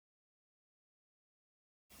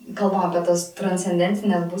kalbam apie tas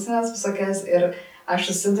transcendentinės būsenas visokias ir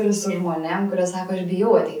aš susiduriu su žmonėm, kurie sako, aš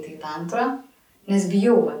bijau ateiti į tantrą, nes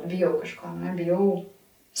bijau kažko, ne, bijau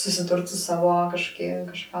susidurti su savo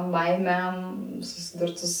kažkam baimėm,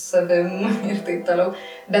 susidurti su savim ir taip toliau.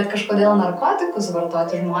 Bet kažkodėl narkotikus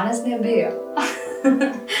vartoti žmonės nebijo.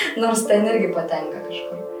 Nors ten irgi patenka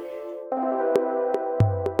kažkur.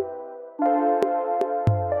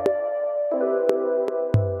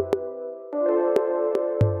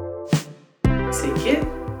 Sveiki,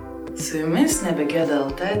 su jumis Nebegėda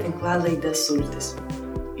LT tinklalaidė Sultis.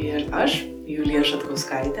 Ir aš, Julija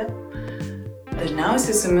Šatkauskaitė,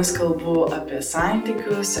 dažniausiai su jumis kalbu apie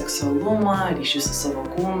santykius, seksualumą, ryšį su savo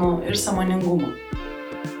kūnu ir sąmoningumą.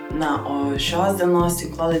 Na, o šios dienos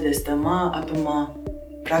tinklalaidės tema apima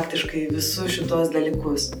praktiškai visus šitos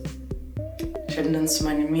dalykus. Šiandien su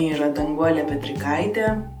manimi yra Danguolė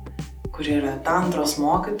Petrikaitė, kuri yra tantros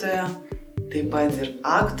mokytoja, taip pat ir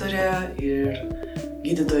aktorė, ir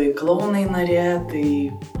gydytojai klounai narė, tai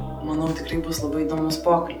manau tikrai bus labai įdomus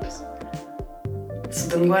pokalbis. Su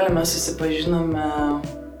Danguolė mes susipažinome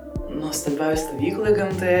nuostabioj stovykloj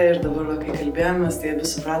gamtoje ir dabar, kai kalbėjomės, tai abi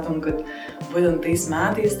supratom, kad būtent tais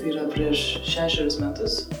metais, tai yra prieš 6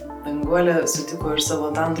 metus, Danguolė sutiko ir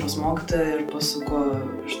savo tantros mokytoją ir pasuko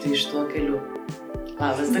štai šituo keliu.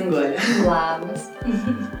 Labas, Danguolė. Labas.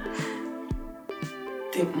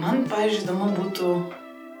 Taip, man, pavyzdžiui, įdomu būtų,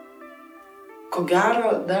 ko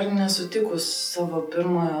gero, dar nesutikus savo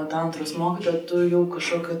pirmojo tantros mokytojo, tu jau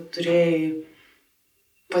kažkokią turėjai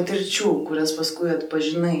patirčių, kurias paskui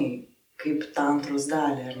atpažinai kaip tantros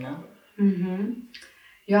dalį, ar ne?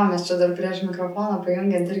 Jo, mes čia dar prieš mikrofoną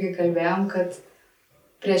pajungiant irgi kalbėjom, kad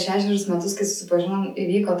prieš 6 metus, kai susipažinom,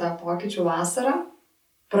 įvyko tą pokyčių vasarą,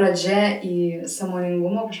 pradžia į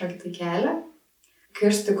sąmoningumo kažkokį tai kelią. Kai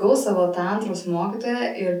aš sutikau savo tantros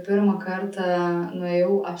mokytoją ir pirmą kartą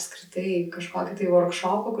nuėjau apskritai kažkokį tai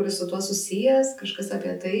workshopą, kuris su tuo susijęs, kažkas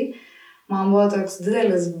apie tai, man buvo toks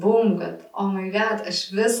didelis boom, kad oh my god, aš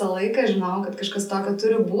visą laiką žinau, kad kažkas tokio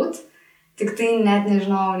turi būti, tik tai net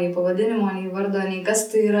nežinau nei pavadinimo, nei vardo, nei kas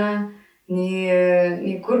tai yra,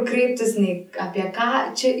 nei kur kreiptis, nei apie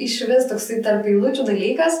ką. Čia iš vis toksai tarp eilučių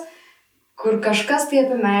dalykas, kur kažkas tai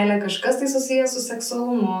apie meilę, kažkas tai susijęs su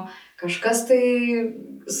seksualumu, kažkas tai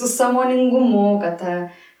su sąmoningumu, kad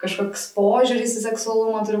kažkoks požiūris į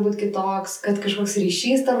seksualumą turi būti kitoks, kad kažkoks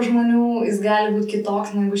ryšys tarp žmonių, jis gali būti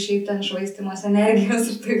kitoks negu šiaip ten švaistymas energijos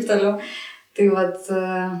ir taip toliau. Tai vat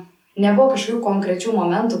nebuvo kažkokių konkrečių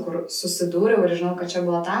momentų, kur susidūriau ir žinau, kad čia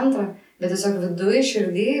buvo tantra, bet tiesiog viduj,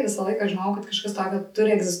 širdį visą laiką žinau, kad kažkas tokio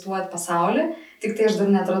turi egzistuoti pasauly, tik tai aš dar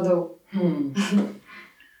netradau.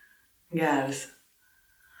 Geras.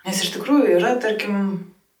 Nes iš tikrųjų yra, tarkim,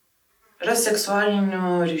 yra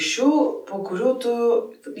seksualinių ryšių, po kurių tu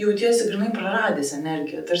jautiesi grinai praradęs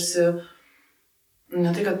energiją. Tarsi,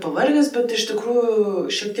 ne tai kad pavargęs, bet iš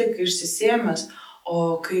tikrųjų šiek tiek išsisėmęs.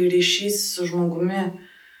 O kai ryšys su žmogumi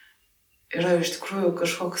yra iš tikrųjų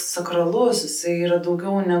kažkoks sakralus, jisai yra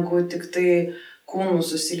daugiau negu tik tai kūnų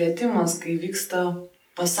susilietimas, kai vyksta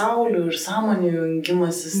pasaulių ir sąmonių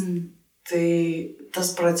jungimasis. Tai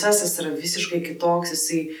tas procesas yra visiškai kitoks,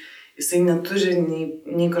 jisai neturi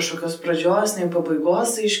nei kažkokios pradžios, nei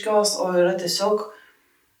pabaigos aiškios, o yra tiesiog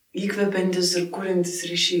įkvepiantis ir kuriantis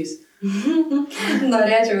ryšys.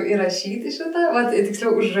 Norėčiau įrašyti šitą,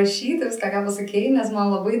 tiksliau užrašyti viską, ką pasakėjai, nes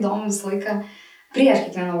man labai įdomu visą laiką prieš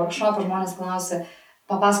kiekvieną workshopą žmonės klausia,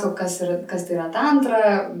 papasakok, kas tai yra tantra,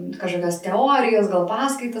 kažkokios teorijos, gal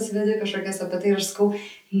paskaitas vedi kažkokias apie tai ir aš sakau,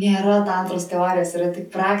 nėra tantros teorijos, yra tik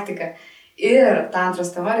praktika. Ir tantros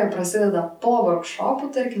teorija prasideda po workshopų,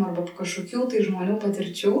 tarkim, arba po kažkokių tai žmonių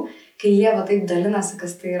patirčių, kai jie taip dalinasi,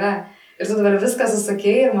 kas tai yra. Ir tu dabar viską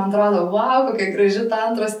susakėjai ir man atrodo, wow, kokia graži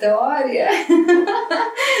tantros teorija.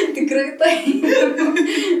 Tikrai tai.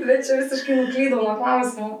 Bet čia visiškai nuklydau nuo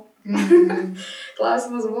klausimo.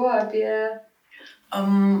 Klausimas buvo apie...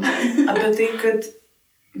 Apie tai, kad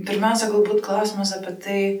pirmiausia galbūt klausimas apie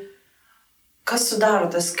tai, kas sudaro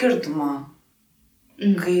tą skirtumą,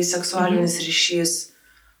 kai seksualinis ryšys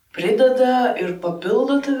prideda ir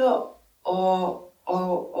papildo tave,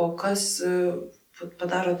 o kas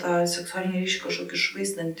padaro tą seksualinį ryšį kažkokį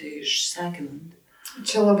švaistantį, išsekinantį.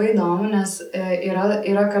 Čia labai įdomu, nes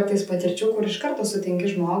yra kartais patirčių, kur iš karto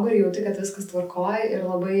sutinki žmogų ir jauti, kad viskas tvarkoja ir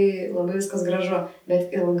labai, labai viskas gražu,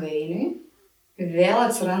 bet ilgainiui vėl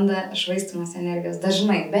atsiranda švaistymas energijos.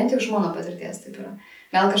 Dažnai, bent jau iš mano patirties taip yra.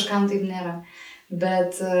 Gal kažkam taip nėra,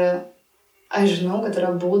 bet aš žinau, kad yra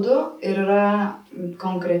būdų ir yra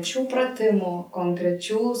konkrečių pratimų,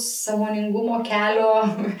 konkrečių sąmoningumo kelio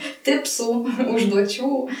tipsų, užduočių,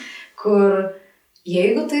 kur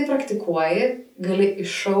Jeigu tai praktikuoji, gali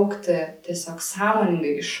iššaukti, tiesiog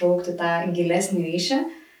sąmoningai iššaukti tą gilesnį ryšį,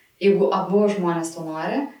 jeigu abu žmonės to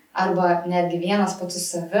nori, arba netgi vienas pats su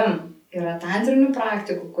savim. Yra tantrinių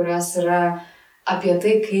praktikų, kurios yra apie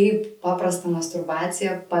tai, kaip paprastą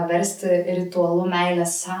masturbaciją paversti ritualu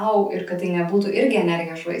meilės savo ir kad tai nebūtų irgi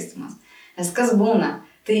energijos švaistymas. Nes kas būna?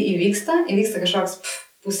 Tai įvyksta kažkoks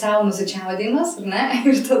pusiau nusičiaudimas, ar ne?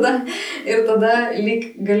 Ir tada lyg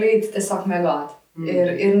gali tiesiog miegoti.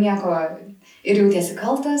 Ir nieko, ir jautiesi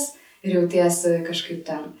kaltas, ir jautiesi kažkaip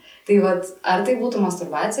ten. Tai vat, ar tai būtų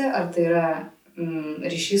masturbacija, ar tai yra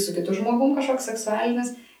ryšys su kitu žmogum kažkoks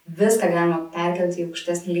seksualinis, viską galima perkelti į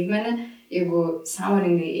aukštesnį lygmenį, jeigu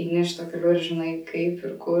sąmoningai eini šito keliu ir žinai kaip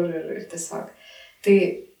ir kur ir tiesiog. Tai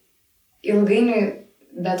ilgainiui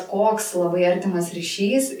bet koks labai artimas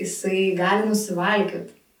ryšys, jisai gali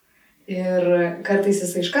nusivalkyti. Ir kartais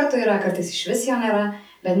jisai iš karto yra, kartais iš vis jo nėra,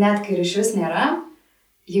 bet net kai ir iš vis nėra,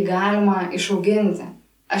 jį galima išauginti.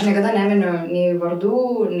 Aš niekada neminiu nei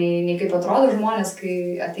vardų, nei kaip atrodo žmonės, kai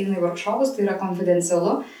ateina į workshopus, tai yra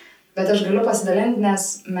konfidencialu, bet aš galiu pasidalinti, nes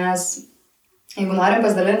mes, jeigu norim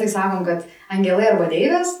pasidalinti, tai sakom, kad angelai arba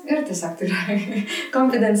deivės ir tiesiog tai yra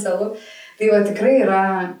konfidencialu. Tai va tikrai yra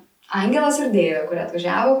angelas ir deivė, kurie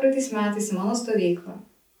atvažiavo praeitais metais į mano stovyklą.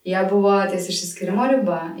 Jie buvo ties išsiskyrimo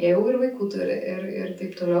riba, jie jau ir vaikų turi ir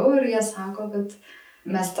taip toliau. Ir jie sako, kad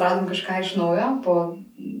mes atradom kažką iš naujo po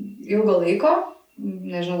ilgo laiko,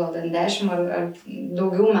 nežinau, gal ten 10 ar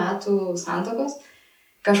daugiau metų santuokos,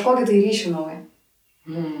 kažkokį tai ryšį naują.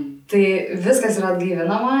 Tai viskas yra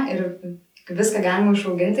atgaivinama ir viską galima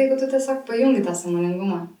išauginti, jeigu tu tiesiog pajungi tą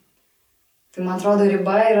sąmoningumą. Tai man atrodo,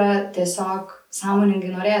 riba yra tiesiog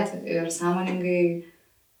sąmoningai norėti ir sąmoningai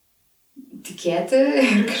tikėti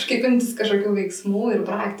ir kažkaip imtis kažkokių veiksmų ir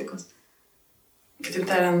praktikos. Kitaip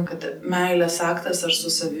tariant, kad meilės aktas ar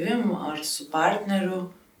su savim, ar su partneriu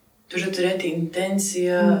turi turėti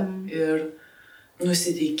intenciją ir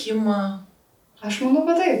nusiteikimą. Aš manau,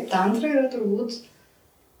 kad taip. Tantra yra turbūt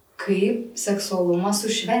kaip seksualumą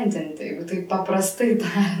sušventinti, jeigu tai paprastai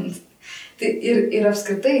tariant. Tai ir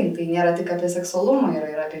apskritai, tai nėra tik apie seksualumą, yra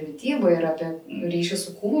ir apie mitybą, ir apie ryšį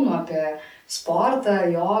su kūnu, apie sportą,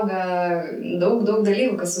 jogą, daug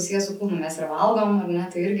dalykų, kas susijęs su kūnu. Mes ir valgom, ar ne,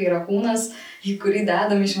 tai irgi yra kūnas, į kurį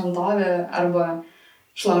dedam į šventovę arba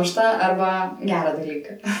šlamštą, arba gerą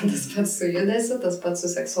dalyką. Tas pats su judesiu, tas pats su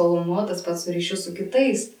seksualumu, tas pats su ryšiu su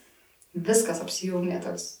kitais. Viskas apsijungia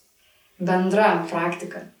toks bendra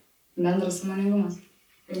praktika, bendras sąmoningumas.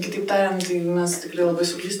 Kitaip tariant, tai mes tikrai labai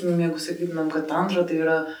suklystumėm, jeigu sakytumėm, kad tantra tai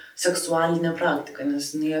yra seksualinė praktika, nes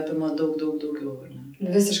jinai apima daug daugiau.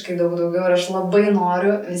 Visiškai daug daugiau ir aš labai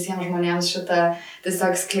noriu visiems žmonėms šitą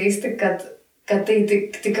tiesiog skleisti, kad tai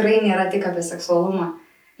tikrai nėra tik apie seksualumą.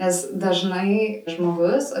 Nes dažnai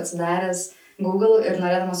žmogus atsidaręs Google ir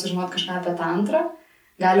norėdamas sužinoti kažką apie tantrą,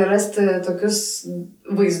 gali rasti tokius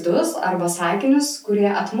vaizdus arba sakinius, kurie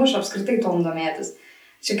atmuš apskritai tom domėtis.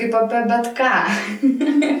 Čia kaip apie bet ką.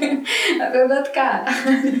 Apie bet ką.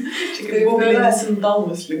 Čia kaip gaublinis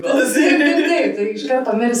simptomas ligos. Taip, tai iš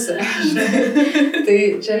karto mirsi. Tai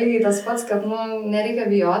čia lygiai tas pats, kad nereikia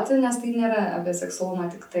bijoti, nes tai nėra apie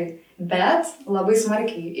seksualumą tik tai. Bet labai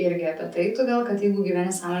smarkiai irgi apie tai, todėl kad jeigu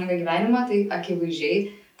gyveni sąmoningą gyvenimą, tai akivaizdžiai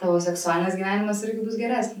tavo seksualinis gyvenimas irgi bus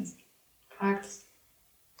geresnis. Faktas.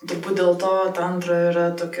 Turbūt dėl to tantra yra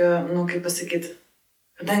tokia, kaip pasakyti,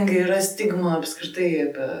 kadangi yra stigma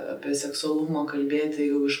apskritai apie seksualumą kalbėti,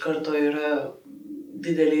 jau iš karto yra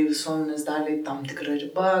dideliai visuomenės daliai tam tikra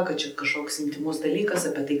riba, kad čia kažkoks intimus dalykas,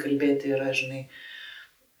 apie tai kalbėti yra,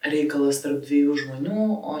 reikalas tarp dviejų žmonių,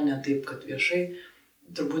 o ne taip, kad viešai.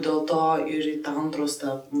 Turbūt dėl to ir į tantros,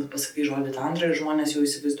 pasakai žodį tantra, ir žmonės jau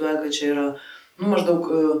įsivaizduoja, kad čia yra maždaug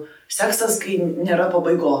seksas, kai nėra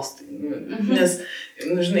pabaigos. Nes,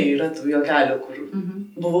 yra tų juokelių, kur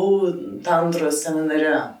buvau tantros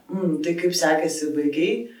seminare. Tai kaip sekėsi,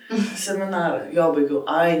 baigiai seminarą? Jo, baigiau.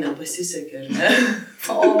 Ai, nepasisekė, ar ne?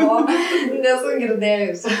 O, nesu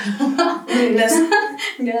girdėjus. Nes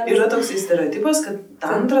yra toks stereotipas, kad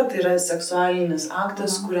tantra tai yra seksualinis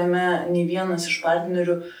aktas, kuriame nei vienas iš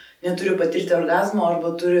partnerių neturi patirti orgazmo arba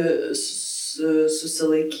turi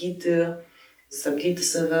susilaikyti, stabdyti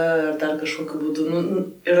save ar dar kažkokiu būdu.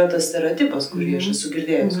 Yra tas stereotipas, kurį aš esu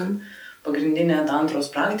girdėjus, kad pagrindinė tantros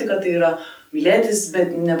praktika tai yra mylėtis, bet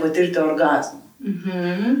nepatirti orgazmo.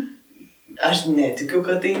 Aš netikiu,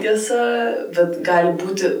 kad tai tiesa, bet gali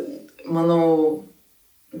būti, manau,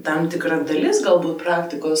 tam tikra dalis galbūt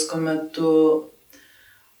praktikos, kuomet tu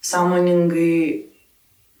sąmoningai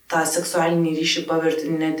tą seksualinį ryšį paverti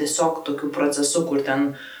ne tiesiog tokiu procesu, kur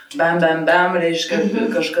ten bam, reiškia,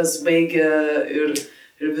 kažkas baigia ir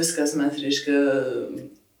ir viskas mes, reiškia,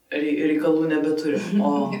 reikalų nebeturim.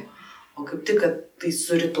 O kaip tik, kad tai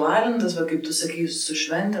suritualintas, va, kaip tu sakai,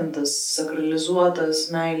 sušventintas,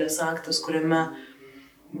 sakralizuotas meilės aktas, kuriame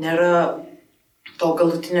nėra to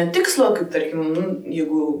galutinio tikslo, kaip tarkim,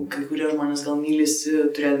 jeigu kai kurie žmonės gal mylisi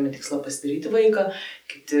turėdami tikslą pasidaryti vaiką,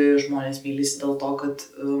 kiti žmonės mylisi dėl to,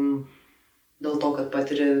 kad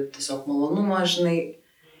patiria tiesiog malonumą, žinai,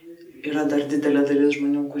 yra dar didelė dalis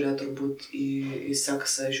žmonių, kurie turbūt į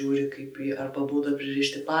seksą žiūri kaip į arba būdą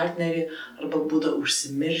pririšti partnerį, arba būdą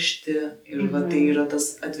užsimiršti ir va, tai yra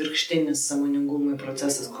tas atvirkštinis sąmoningumui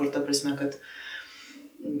procesas, kur ta prasme, kad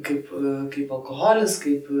kaip alkoholis,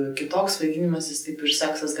 kaip kitoks svaiginimasis, taip ir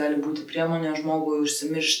seksas gali būti priemonė žmogui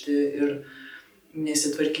užsimiršti ir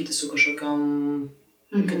nesitvarkyti su kažkokiom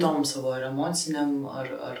kitom savo ar emociniam,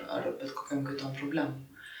 ar bet kokiam kitom problemom.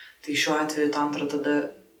 Tai šiuo atveju tantra tada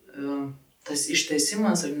tas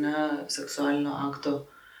ištesimas ar ne seksualinio akto,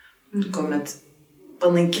 kuomet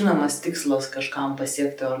panaikinamas tikslas kažkam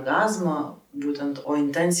pasiekti orgazmą, būtent, o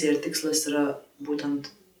intencija ir tikslas yra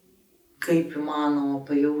būtent kaip įmanoma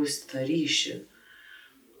pajausti tą ryšį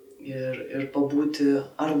ir pabūti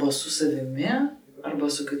arba su savimi,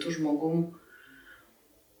 arba su kitu žmogum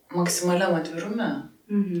maksimaliam atvirume.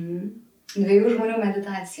 Dviejų žmonių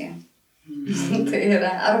meditacija. Tai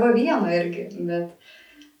yra, arba vieno irgi, bet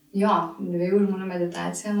jo, dviejų žmonių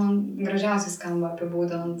meditacija man gražiausiai skamba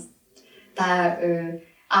apibūdinant tą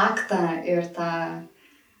aktą ir tą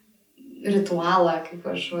ritualą, kaip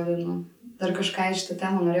aš vadinu. Dar kažką iš tą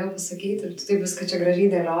temą norėjau pasakyti ir tu taip viską čia gražiai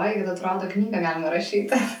dėlioji, kad atrodo knygą galima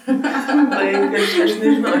rašyti. Taip, aš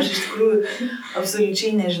nežinau, aš iš tikrųjų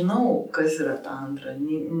absoliučiai nežinau, kas yra tantra.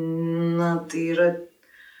 Na, tai yra,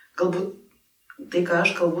 galbūt, tai ką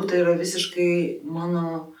aš kalbu, tai yra visiškai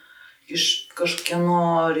mano iš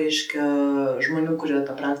kažkieno, reiškia, žmonių, kurie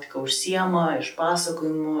tą praktiką užsiema, iš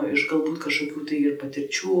pasakojimų, iš galbūt kažkokių tai ir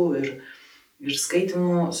patirčių, ir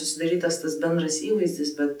skaitimų susidarytas tas bendras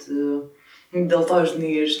įvaizdis, bet dėl to, žinai,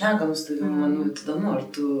 ir šnekam su tavimi, manau, įdomu, ar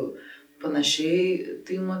tu panašiai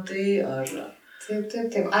tai matai, ar...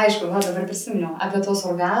 Taip. Aišku, va, dabar prisiminiau apie tos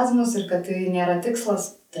orgazmus ir kad tai nėra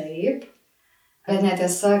tikslas, taip, bet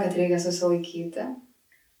netiesa, kad reikia susilaikyti.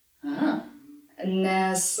 Aha.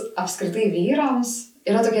 Nes apskritai vyrams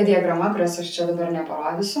yra tokia diagrama, kurios aš čia dabar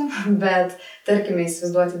neparodysiu, bet tarkime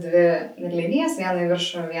įsivaizduoti dvi linijas, vieną į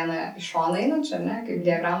viršų, vieną į šoną einančią, ne, kaip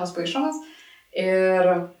diagramos paišomas,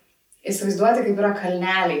 ir įsivaizduoti, kaip yra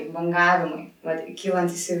kalneliai, bangavimai,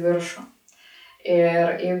 kylantis į viršų.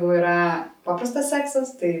 Ir jeigu yra paprastas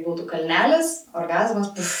seksas, tai būtų kalnelis, orgazmas,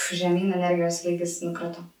 žemyn energijos lygis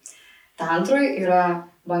nukrito. Tantrui yra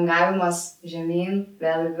bangavimas žemyn,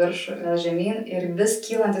 vėl į viršų, vėl žemyn ir vis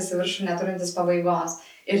kylantis į viršų, neturintis pabaigos.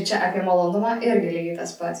 Ir čia apie malonumą irgi lygiai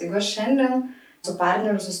tas pats. Jeigu aš šiandien su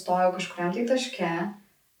partneriu sustojau kažkuriam tai taške,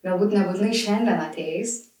 galbūt nebūtinai šiandien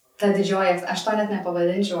ateis, ta didžioji, aš to net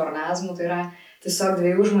nepavadinčiau orgazmu, tai yra tiesiog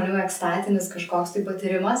dviejų žmonių ekstatinis kažkoks tai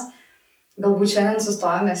patyrimas. Galbūt šiandien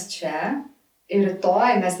sustojomės čia ir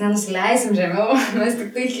rytoj mes nenusileisim žemiau, mes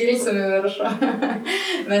tik tai kilsim į viršų.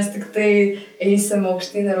 Mes tik tai eisim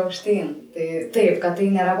aukštyn ir aukštyn. Tai taip, kad tai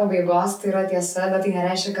nėra pabaigos, tai yra tiesa, bet tai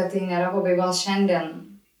nereiškia, kad tai nėra pabaigos šiandien.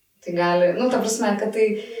 Tai gali, ta prasme, kad tai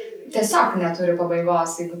tiesiog neturi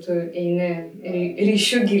pabaigos, jeigu tu eini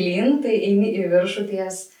ryšiu gilyn, tai eini į viršų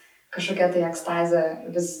ties kažkokia tai ekstazė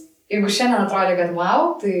vis. Jeigu šiandien atrodė, kad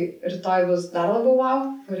wow, tai rytoj bus dar labiau wow,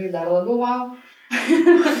 poryt dar labiau wow.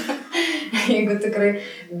 Jeigu tikrai.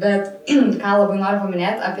 Bet ką labai noriu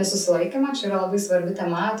paminėti apie susilaikymą, čia yra labai svarbi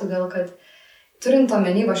tema, todėl kad turint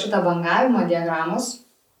omeny va šitą bangavimo diagramos,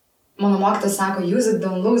 mano mokytojas sako use it,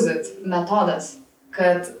 don't lose it metodas,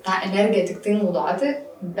 kad tą energiją tik tai naudoti,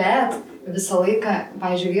 bet visą laiką,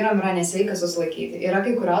 pavyzdžiui, vyram yra nesveika susilaikyti. Yra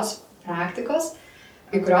kai kurios praktikos,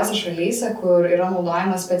 kai kuriuose šalyse, kur yra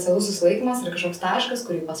naudojamas specialus susilaikymas ir kažkoks taškas,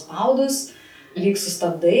 kurį paspaudus, lyg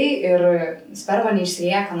sustabdai ir sperma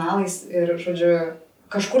neišsilieja kanalais ir, žodžiu,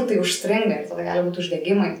 kažkur tai užstringa ir tada gali būti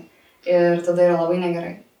uždegimai ir tada yra labai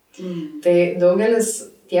negerai. Tai daugelis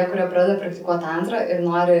tie, kurie pradeda praktikuoti tantrą ir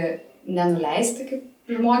nori nenuleisti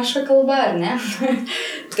kaip žmogiška kalba, ar ne?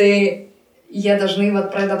 Tai jie dažnai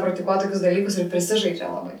pradeda praktikuoti tokius dalykus ir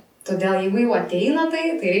prisižaidžia labai. Todėl jeigu jau ateina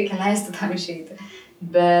tai reikia leisti tam išeiti.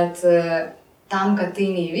 Bet tam, kad tai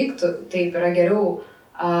neįvyktų, taip yra geriau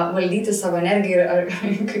valdyti savo energiją ir,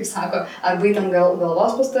 kaip sako, arba įtam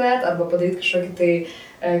galvos pastovėti, arba padaryti kažkokį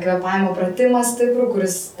tai kvėpavimo pratimą stiprų,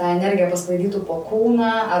 kuris tą energiją pasklaidytų po kūną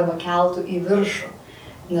arba keltų į viršų.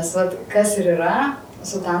 Nes kas ir yra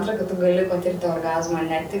su tantra, kad tu gali patirti orgazmą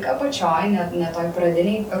ne tik apačioj, ne toj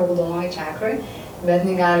pradiniai raudonoj čakroj, bet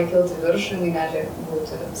jinai gali kilti viršų, jinai gali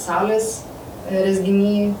būti saulės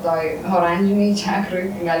rezginy, toj oranžiniai čakrai,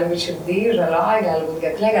 gali būti širdį, žalioj, gali būti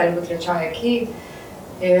gekle, gali būti trečioje aky.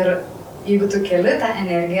 Ir jeigu tu keli tą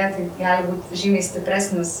energiją, tai gali būti žymiai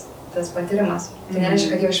stipresnis tas patyrimas. Tai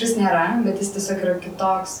nereiškia, kad jo iš vis nėra, bet jis tiesiog yra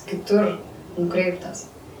kitoks, kitur nukreiptas.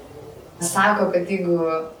 Sako, kad jeigu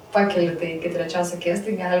pakeli tai iki trečios akies,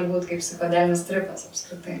 tai gali būti kaip psichodelinis tripas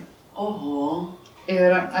apskritai. Oho.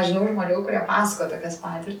 Ir aš žinau žmonių, kurie pasako tokias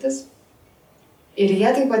patirtis. Ir jie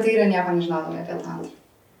tai patyrė nieko nežinodami apie tantrą.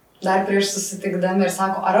 Dar prieš susitikdami ir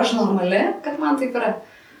sako, ar aš normali, kad man taip yra?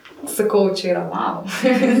 Sakau, čia yra wow.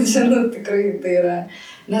 Žinau, tikrai tai yra.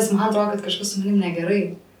 Nes man atrodo, kad kažkas su manim negerai.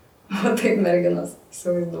 O taip merginos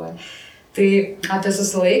įsivaizduoja. Tai apie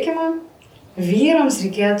susilaikymą vyrams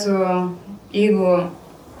reikėtų, jeigu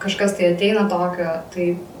kažkas tai ateina tokio,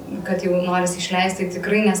 tai kad jau norisi išleisti, tai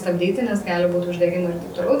tikrai nestabdyti, nes gali būti uždegimų ir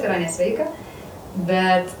taip toliau, tai yra nesveika.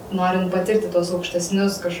 Bet norint patirti tos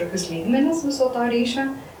aukštesnius kažkokius lygmenis viso to ryšio,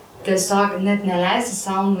 tiesiog net neleisti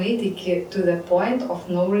savo nueiti iki to the point of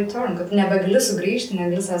no return, kad nebegali sugrįžti,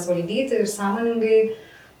 negali savęs valdyti ir sąmoningai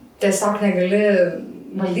tiesiog negali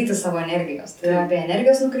valdyti savo energijos. Tai yra apie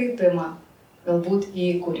energijos nukreipimą, galbūt į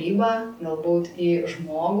kūrybą, galbūt į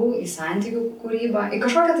žmogų, į santykių kūrybą, į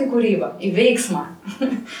kažkokią tai kūrybą, į veiksmą.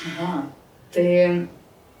 Tai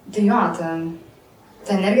jo,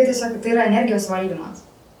 ta energija tiesiog, tai yra energijos valdymas.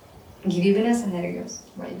 Gyvybinės energijos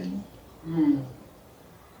valdymas.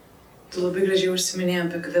 Tu labai gražiai užsiminėjai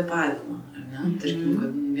apie kvėpavimą, ar ne? Tarkim,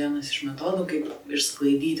 kad vienas iš metodų, kaip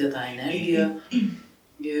išsklaidyti tą energiją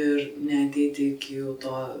ir neateiti iki jau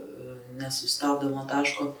to nesustabdomo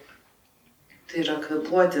taško, tai yra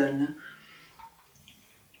kvėpuoti, ar ne?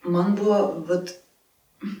 Man buvo,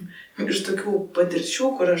 iš tokių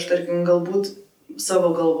patirčių, kur aš, tarkim, galbūt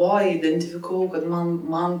savo galvoje identifikavau, kad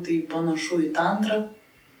man tai panašu į tantrą.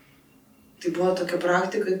 Tai buvo tokia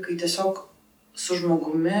praktika, kai tiesiog su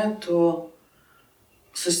žmogumi tu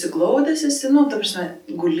susiglaudęs esi, ta prasme,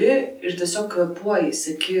 guli ir tiesiog kvėpuoji,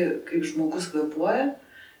 seki, kaip žmogus kvėpuoja,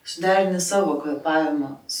 suderini savo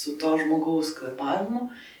kvėpavimą su to žmogaus kvėpavimu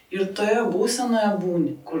ir toje būsenoje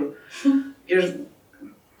būni, kur ir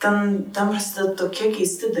ten prasideda tokie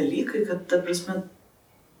keisti dalykai, kad, ta prasme,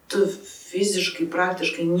 tu fiziškai,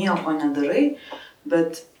 praktiškai nieko nedarai,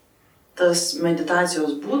 bet tas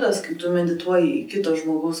meditacijos būdas, kai tu medituoji į kito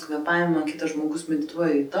žmogaus kvėpavimą, kitas žmogus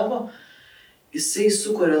medituoja į tavo, jisai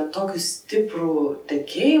sukuria tokį stiprų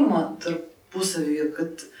tekėjimą tarpusavyje,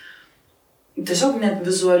 kad tiesiog net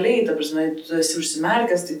vizualiai, ta prasme, tu esi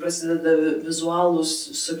užsimerkęs, tai prasideda vizualūs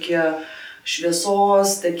visokie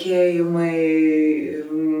šviesos tekėjimai,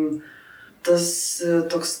 tas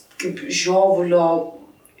toks kaip žiovulio,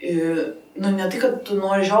 ne tai, kad tu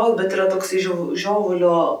nori žiovulio, bet yra toks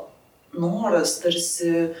žiovulio noras,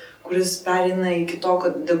 tarsi, kuris pereina iki to,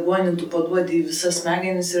 kad deguonį tu paduodi į visas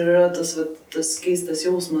smegenis ir yra tas keistas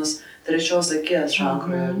jausmas trečios akies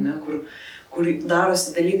čakroje, ar ne, kur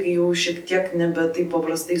darosi dalykai jau šiek tiek nebe taip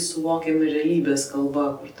paprastai suvokiami realybės kalba,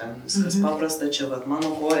 kur ten viskas paprasta, čia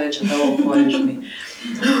mano koja, čia tavo koja, žinai.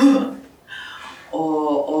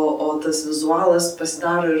 O tas vizualas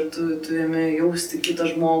pasidaro ir tu jame jausti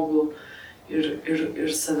kitą žmogų ir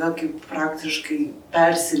save kaip praktiškai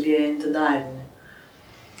persiliejantį darinį.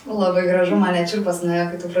 Labai gražu, man net šiurpas nuėjo,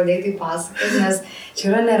 kai tu pradėjai tai pasakoti, nes čia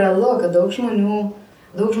yra nerealu, kad daug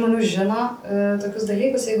žmonių žino tokius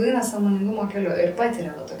dalykus, jeigu eina sąmoningumo keliu ir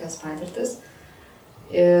patiria tokias patirtis.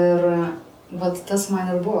 Ir tas man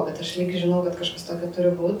ir buvo, kad aš lyg žinau, kad kažkas tokio turi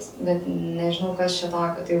būti, bet nežinau, kas čia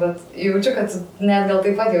tokio. Tai jaučiu, kad net gal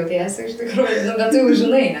taip pat jautiesi iš tikrųjų, bet tu jau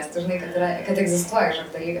žinai, nes tu žinai, kad egzistuoja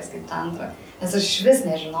kažkoks dalykas kaip tantra. Nes aš iš vis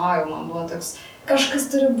nežinojau, man buvo toks, kažkas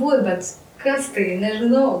turi būti, bet kas tai,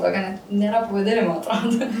 nežinau, tokio net nėra pavadinimo,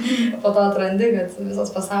 atrodo. Po to atrandi, kad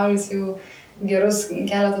visas pasaulis jau gerus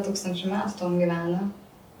keletą tūkstančių metų tom gyvena.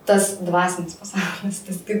 Tas dvasinis pasaulis,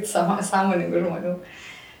 tas kitų sąmoningų žmonių.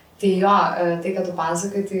 Tai jo, tai, kad tu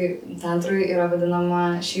pasakai, tai tantrui yra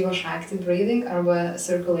vadinama Shiva Shakti breathing arba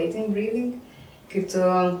circulating breathing, kai tu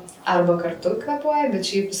arba kartu kvėpuoji, bet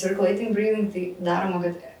šiaip circulating breathing tai daroma,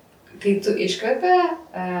 kad kai tu iškvėpi,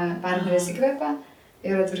 partneris įkvėpia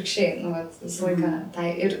ir atvirkščiai, visą laiką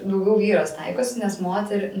ir daugiau vyras taikosi, nes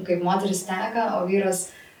kaip moteris teka, o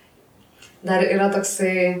vyras dar yra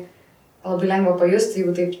toksai labai lengva pajusti,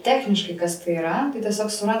 jeigu taip techniškai kas tai yra, tai tiesiog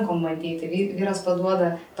su rankom bandyti. Vyras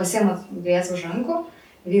pasiema vėjas už rankų,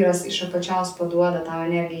 vyras iš apačios paduoda tavo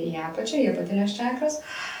energiją į apačią, į apatinės čakras,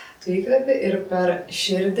 tu įkvepi ir per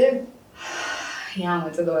širdį jam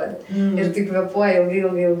atiduodi. Ir taip kvėpuoja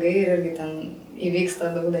ilgai ir irgi ten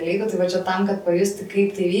įvyksta daug dalykų. Tai va čia tam, kad pajusti,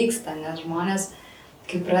 kaip tai vyksta, nes žmonės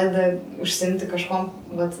kai pradeda užsiimti kažkom,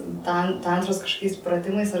 vat, tantros kažkokiais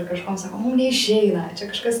pratimais ar kažkom, sako, mums neišeina,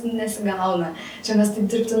 čia kažkas nesigauna, čia mes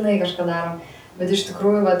taip dirbtinai kažką darom. Bet iš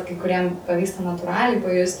tikrųjų, vat, kai kuriem pavyksta natūraliai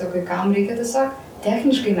pajusti, o kai kam reikia tiesiog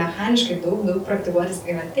techniškai, mechaniškai daug praktikuotis,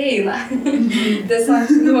 kai ateina.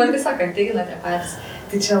 tiesiog ateina tie patys.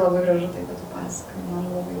 Tai čia labai gražu tai, kad tu pasakai, man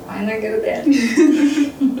labai faina girdėti.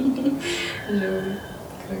 Žiūrėjau,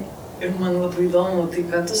 tikrai. Ir man labai įdomu tai,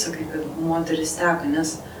 ką tu sakai, kad moteris teka, nes,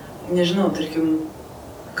 nežinau, tarkim,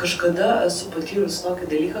 kažkada esu patyrus tokį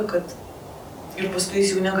dalyką, kad ir paskui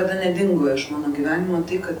jis jau niekada nedingo iš mano gyvenimo,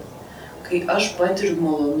 tai, kad kai aš patiriu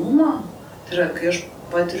malonumą, tai yra, kai aš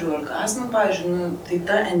patiriu orgazmą, pavyzdžiui, tai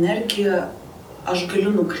tą energiją aš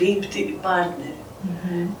galiu nukreipti į partnerį.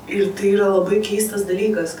 Ir tai yra labai keistas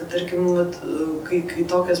dalykas, kad, tarkim, vat, kai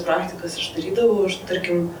tokias praktikas aš darydavau,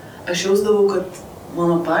 aš jausdavau, kad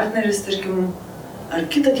mano partneris, tarkim, ar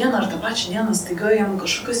kitą dieną, ar tą pačią dieną staiga jam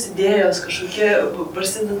kažkokios idėjos, kažkokie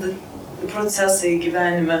prasideda procesai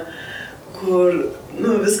gyvenime, kur,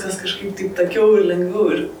 viskas kažkaip taip takiau ir lengviau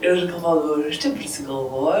ir aš galvodavau, ar aš čia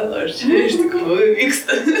prisigalvoju, ar čia iš tikrųjų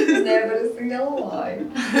vyksta. Neprisigalvoju.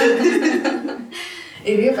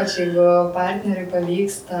 Ir ypač, jeigu partneriui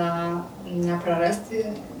pavyksta neprarasti,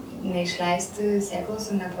 neišleisti sėklos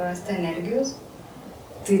ir neprarasti energijos,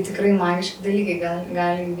 tai tikrai magiški dalykai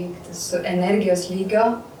gali įvykti su energijos lygio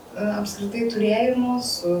apskritai turėjimu,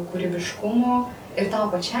 su kūrybiškumu ir tau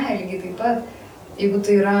pačiai lygiai taip pat. Jeigu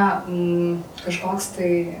tai yra kažkoks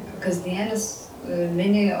tai kasdienis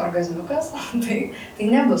mini orgazmiukas, tai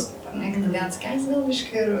nebus taip, ar ne? Kitą dieną atsikelsi gal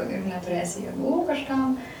biškį ir neturėsi jėgų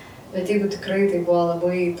kažkam, bet jeigu tikrai tai buvo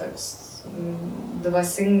labai toks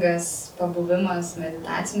dvasingas pabuvimas,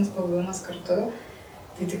 meditacinis pabuvimas kartu,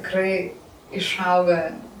 tai tikrai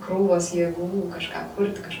išauga krūvos jėgų kažką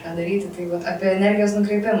kurti, kažką daryti, tai vat, apie energijos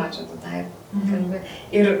nukreipimą čia tu tai kalbi.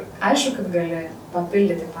 Ir aišku, kad gali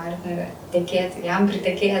papildyti partnerį, tekėti, jam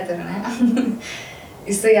pritekėti, ar ne?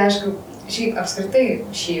 Jisai, aišku, šiaip apskritai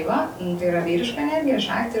šyva, tai yra vyriška energija,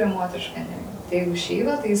 šakti yra moteriška energija. Tai jeigu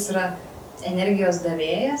šyva, tai jis yra energijos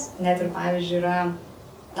davėjas, net ir pavyzdžiui yra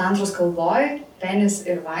tantros kalboj, penis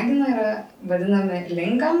ir vagina yra vadinami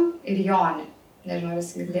lingam ir joni. Nežinau, ar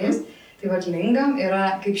esi girdėjus. Tai vat lingam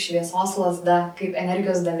yra kaip šviesos lazda, kaip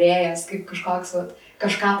energijos davėjas, kaip kažkoks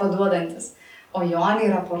kažką paduodantis. O joni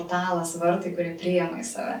yra portalas, vartai, kurie priima į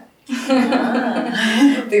save.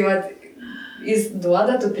 Tai vat jis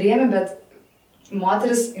duoda, tu priimi, bet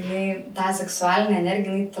moteris, jinai tą seksualinę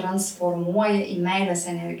energiją jinai transformuoja į meilės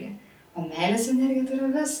energiją. O meilės energija tai yra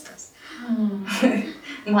viskas.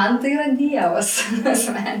 Man tai yra Dievas,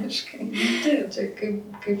 asmeniškai. Čia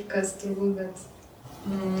kaip kas turbūt, bet...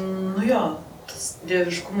 Jo, tas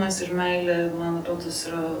dieviškumas ir meilė, man atrodo, tas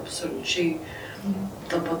yra absoliučiai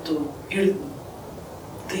tapatu. Ir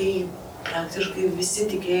tai praktiškai visi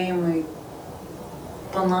tikėjimai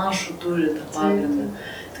panašų turi tą pagrindą.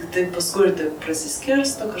 Tik tai paskui tai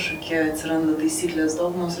prasiskirsto, kažkokie atsiranda taisyklės,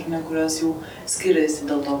 dogmos ir ne, kurios jau skiriasi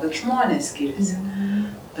dėl to, kad žmonės skiriasi.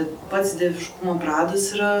 Bet pats dieviškumo pradas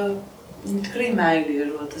yra tikrai meilė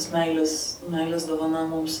ir tas meilės dovana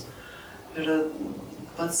mums yra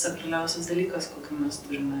pats sakraliausias dalykas, kokį mes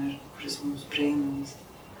turime ir kuris mums prieinamas.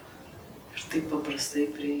 Ir taip paprastai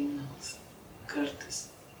prieinamas kartais.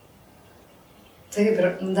 Taip, ir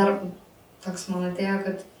dar toks man atėjo,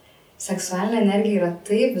 kad seksualinė energija yra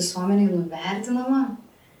taip visuomeniai nuvertinama,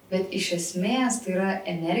 bet iš esmės tai yra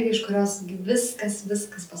energija, iš kurios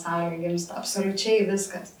viskas pasaulyje gimsta, absoliučiai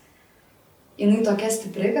viskas. Jinai tokia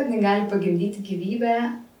stipri, kad jinai gali pagimdyti gyvybę.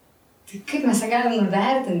 Tai kaip mes ją galim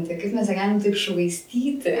nuvertinti, kaip mes ją galim taip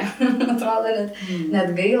švaistyti, atrodo net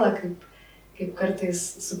gaila, kaip kartais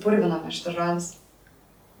supurvinama šitas žodis.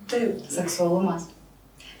 Taip. Seksualumas.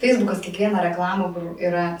 Facebookas kiekvieną reklamą, kur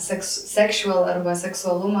yra sexual arba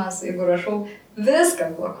seksualumas, jeigu rašau, viską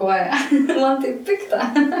blokuoja. Man taip pikta.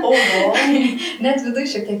 Oho. Net viduje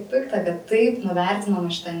šiek tiek pikta, kad taip nuvertinama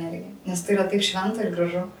šitą energiją, nes tai yra taip šventa ir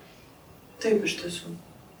gražu. Taip, iš tiesų.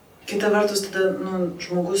 Kita vertus, tada,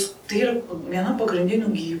 žmogus, tai yra viena pagrindinių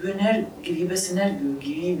gyvybės energijų,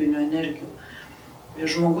 gyvybinių energijų. Ir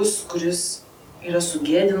žmogus, kuris yra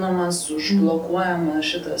sugėdinamas, užblokuojamas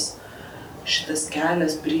šitas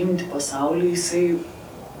kelias priimti pasaulį, jisai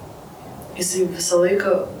visą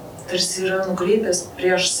laiką tarsi yra nukreipęs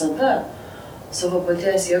prieš save, savo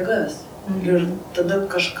paties jėgas. Ir tada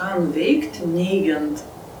kažką nuveikti, neigiant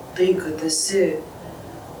tai, kad esi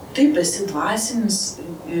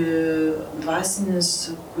dvasinis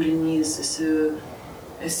kūrinys,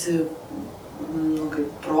 esi kaip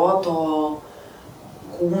proto,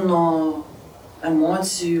 kūno,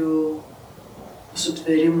 emocijų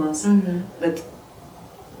sutvėrimas, bet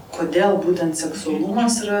kodėl būtent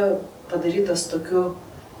seksualumas yra padarytas tokiu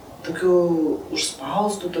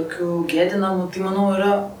užspaustų, tokiu gėdinamu, tai manau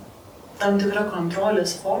yra tam tikra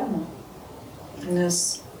kontrolės forma.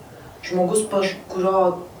 Nes žmogus,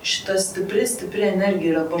 kurio šita stipri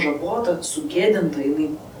energija yra pažabota, sugėdinta, jinai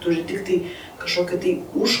turi tik tai kažkokią tai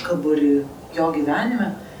užkaborį jo gyvenime,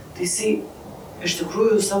 tai jisai iš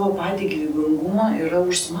tikrųjų savo patį gyvybingumą yra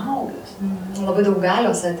užsmaugęs. Labai daug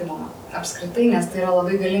galios atimama apskritai, nes tai yra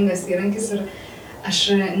labai galingas įrankis ir aš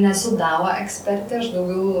nesu dava ekspertė, aš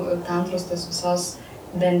daugiau tantros tos visos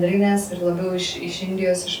bendrinės ir labiau iš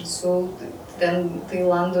Indijos, iš visų ten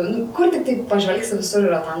Tailandų, kur tik tai pažvelgsi, visur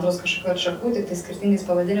yra tantros kažkokio atšakų, tik tai skirtingais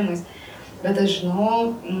pavadinimais. Bet aš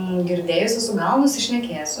žinau, girdėjus esu, gal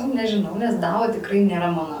nusišnekėsiu, nežinau, nes dava tikrai nėra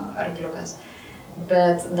mano arkliukas.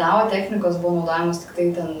 Bet dava technikos buvo naudojamos tik tai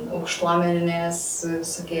ten aukštuomeninės,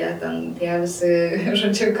 visokie ten tie visi,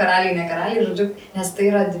 žodžiu, karaliai, ne karaliai, žodžiu, nes tai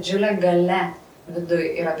yra didžiulė galia viduj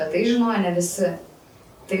ir apie tai žinojo ne visi.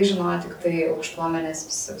 Tai žinojo tik tai aukštuomenės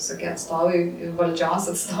visokie atstovai, valdžios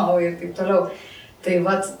atstovai ir taip toliau. Tai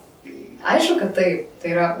vat, aišku, kad tai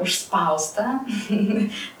yra užspausta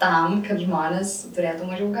tam, kad žmonės turėtų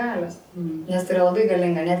mažiau galios. Nes tai yra labai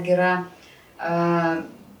galinga, netgi yra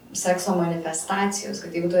sekso manifestacijos,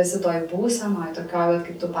 kad jeigu tu esi toj būsenoj, tokio,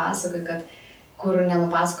 kaip tu pasakai, kad kur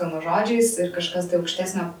nenupasakojama žodžiais ir kažkas tai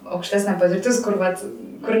aukštesnė patirtis,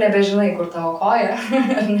 kur nebežinai, kur tavo koja,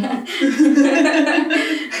 ar ne?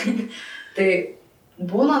 Tai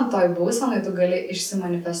būnant toj būsenoj, tu gali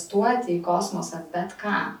išsimanifestuoti į kosmosą bet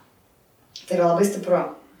ką. Tai yra labai stipru.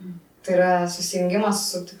 Tai yra susijungimas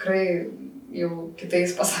su tikrai jau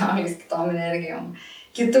kitais pasauliais, kitom energijom,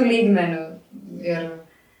 kitų lygmenių ir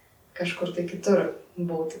kažkur tai kitur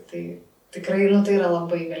būti. Tai tikrai, tai yra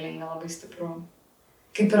labai galinga, labai stipru.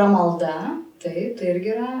 Kaip yra malda, tai irgi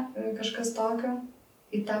yra kažkas tokio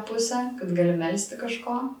į tą pusę, kad gali melsti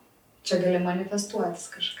kažko, čia gali manifestuotis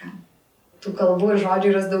kažką. Tų kalbų ir žodžių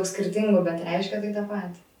yra daug skirtingų, bet reiškia tai tą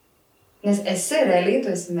patį. Nes realiai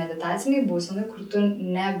tu esi meditaciniai būsenai, kur tu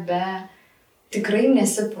tikrai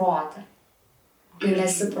nesi prote. Ir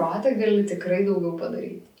nesi prote gali tikrai daugiau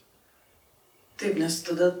padaryti. Taip, nes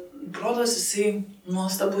tada protas jisai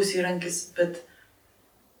nuostabus įrankis, bet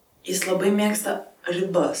jis labai mėgsta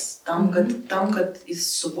ribas. Tam, kad jis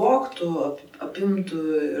suvoktų, apimtų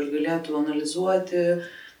ir galėtų analizuoti,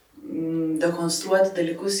 dekonstruoti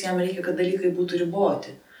dalykus, jam reikia, kad dalykai būtų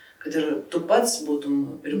riboti. Kad ir tu pats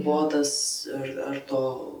būtum ribotas ar to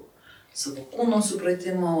savo kūno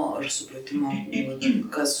supratimo, ar supratimo,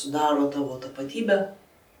 kas sudaro tavo tapatybę.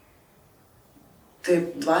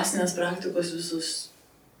 Taip, dvasinės praktikos visus,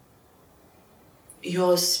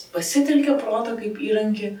 jos pasitelkia protą kaip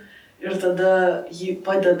įrankį ir tada jį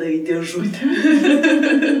padeda į dėžutę.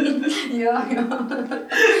 Jo.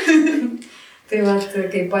 Tai vat,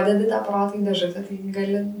 kai padedi tą protą į dėžutę, tai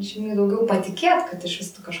gali žymiai daugiau patikėti, kad iš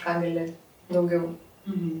vis tu kažką gali daugiau.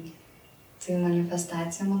 Tai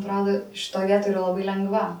manifestacija, man atrodo, šito vietoj yra labai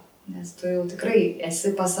lengva, nes tu jau tikrai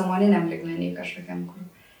esi pasąmoniniam lygmenį kažkokiam, kur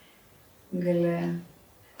gali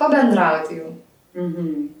pabendrauti jau.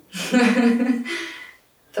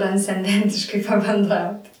 Transcendentiškai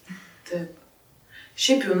pabendrauti. Taip.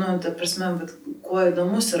 Šiaip jau, ta prasme, bet kuo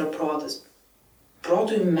įdomus yra protas.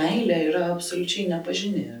 Protui meilė yra absoliučiai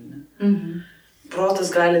nepažini, ar ne?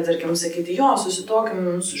 Protas gali, tarkim, sakyti, jo,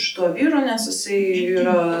 susituokim su šituo vyru, nes jisai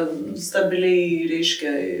yra stabiliai,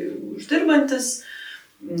 reiškia, uždirbantis,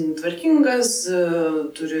 tvarkingas,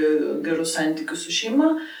 turi gerus santykius su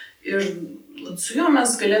šeima ir su juo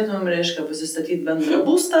mes galėtumėm, reiškia, pasistatyti bendrą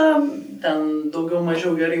būstą, ten daugiau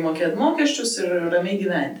mažiau gerai mokėti mokesčius ir ramiai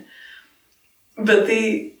gyventi. Bet tai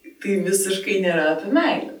visiškai nėra apie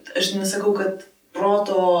meilę. Aš nesakau, kad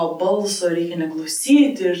proto balso reikia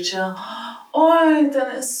neklausyti ir čia, oi, ten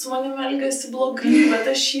jis su manimi elgiasi blogai, bet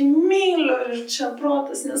aš jį myliu ir čia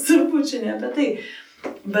protas, nes turbūt čia ne apie tai.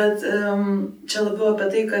 Bet čia labiau apie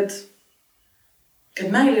tai, kad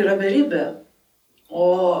meilė yra beribė, o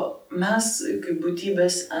mes kaip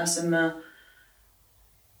būtybės esame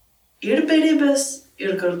ir beribės,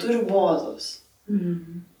 ir kartu ribotos.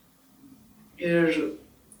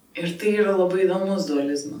 Ir tai yra labai įdomus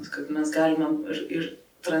dualizmas, kad mes galime ir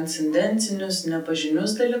transcendencinius,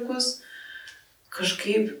 nepažinius dalykus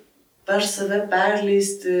kažkaip per save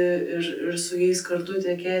perleisti ir su jais kartu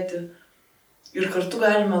tekėti. Ir kartu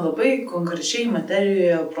galime labai konkrečiai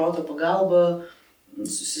materijoje, proto pagalba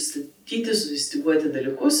susistatyti, susistiguoti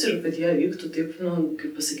dalykus ir kad jie vyktų taip,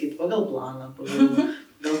 kaip pasakyti, pagal planą, pagal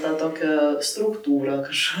tą tokią struktūrą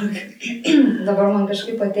kažkokią. Dabar man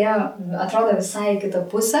kažkaip atėjo, atrodo visai kitą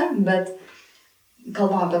pusę, bet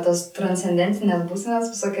kalbam apie tas transcendentinės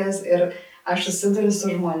būsenas visokias ir aš susiduriu su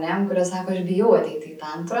žmonėm, kurie sako, aš bijau ateiti į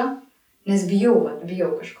tantrą, nes bijau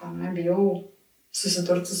kažko, ne, bijau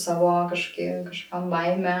susidurti su savo kažkam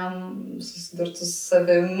baimėm, susidurti su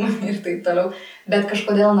savim ir taip toliau. Bet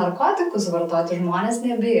kažkodėl narkotikus vartoti žmonės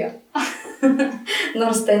nebijo.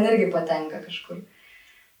 Nors ten irgi patenka kažkur.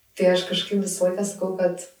 Tai aš kažkaip visą laiką sakau,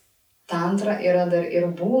 kad tantra yra dar ir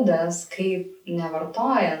būdas, kaip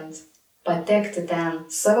nevartojant patekti ten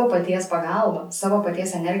savo paties pagalba, savo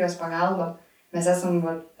paties energijos pagalba. Mes esam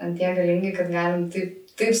ant tie galingi, kad galim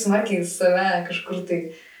taip smarkiai save kažkur tai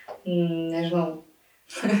nežinau,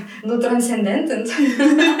 transcendentint,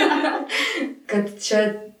 kad čia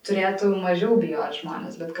turėtų mažiau bijoti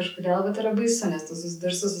žmonės, bet kažkodėl bet yra baisu, nes tu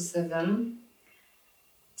susidursi su savim,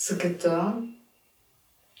 su kitu,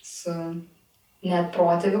 su net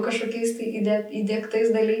protėvių kažkokiais tai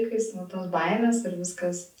įdėktais dalykais, tos baimės ir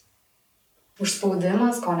viskas.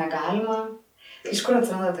 Užspaudimas, ko negalima. Iš kur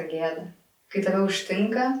atsiranda ta gėda? Kai tave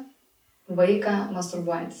užtinka vaiką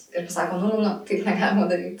masturbuojantis ir pasako, taip negalima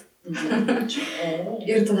daryti.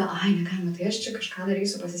 Ir tada, negalima, tai aš čia kažką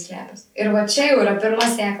darysiu pasislėpęs. Ir va čia jau yra pirma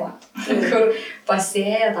sėkla, kur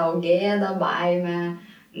pasėja tau gėdą, baimę,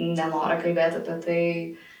 nenorą kalbėti apie tai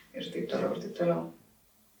ir taip toliau, ir taip toliau.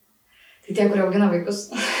 Tai tie, kurie augina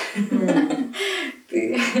vaikus. Tai,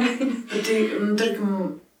 tarkim,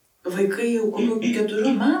 vaikai jau kokių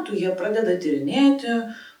 4 metų, jie pradeda tyrinėti,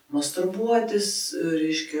 masturbuotis,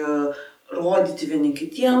 reiškia, rodyti vieni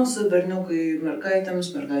kitiems, berniukai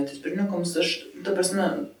mergaitėms, mergaitės berniukams. Ta prasme,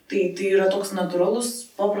 tai yra toks natūralus,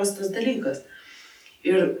 paprastas dalykas.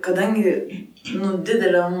 Ir kadangi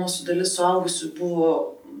didelė mūsų dalis suaugusių buvo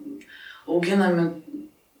auginami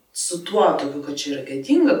su tuo tokiu, kad čia yra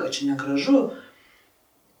gėdinga, kad čia negražu,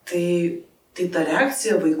 tai ta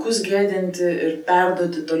reakcija vaikus gėdinti ir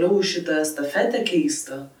perduoti toliau šitą estafetę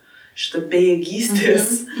keistą, šitą bejėgystės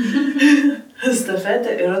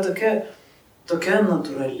estafetę yra tokia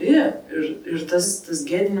natūrali ir tas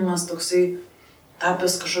gėdinimas toksai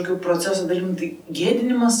tapęs kažkokio proceso dalim, tai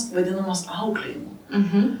gėdinimas vadinamas auklėjimu,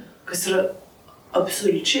 kas yra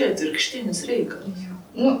absoliučiai atvirkštinis reikalas.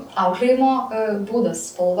 Auklėjimo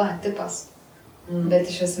būdas, spalva, tipas, bet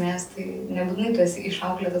iš esmės tai nebūtinai tu esi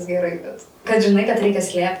išauklėtas gerai, bet kad žinai, kad reikia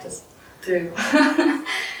slėptis. Taip.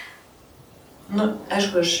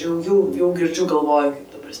 Aišku, aš jau girdžiu galvoju,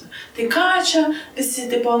 kaip ta prasme. Tai ką čia, visi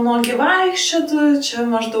tipo nuogi vaikščiotų, čia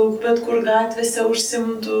maždaug bet kur gatvėse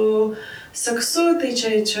užsimtų seksu, tai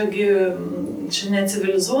čia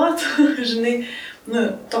necivilizuotų, žinai.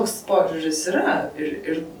 Toks požiūris yra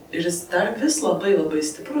ir jis dar vis labai labai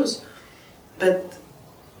stiprus. Bet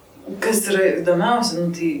kas yra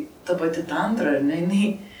įdomiausia, tai ta pati tantra, ar ne, jinai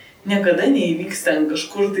niekada neįvyks ten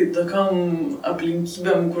kažkur tai tokiom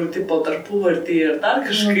aplinkybėm, kur tipo tarpuvartį ir dar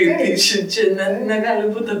kažkaip, tai čia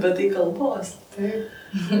negali būti apie tai kalbos. Taip.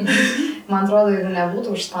 Man atrodo, jeigu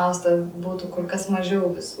nebūtų užspausta, būtų kur kas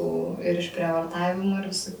mažiau visų ir išprievartavimų ir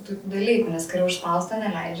visų tokių dalykų, nes kai yra užspausta,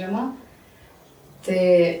 neleidžiama, tai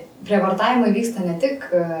prievartavimai vyksta ne tik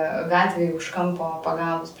gatvėje už kampo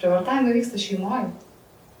pagavus, prievartavimai vyksta šeimoje.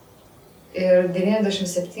 Ir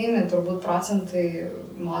 97% turbūt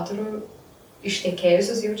moterų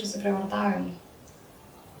ištekėjusios jaučiasi prievartavimu.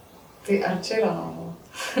 Tai ar čia yra normalu?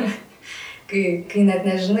 kai net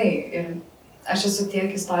nežinai. Ir aš esu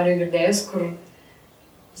tiek istorijų girdėjus, kur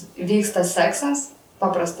vyksta seksas,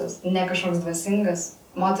 paprastas, ne kažkoks dvasingas,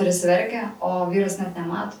 moteris verkia, o vyras net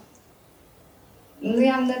nemato.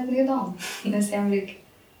 Jam net neįdomu, nes jam reikia.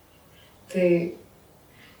 Tai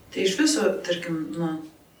iš viso, tarkim,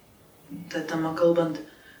 tą temą kalbant,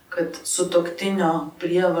 kad sutuoktinio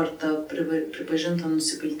prievarta pripažinta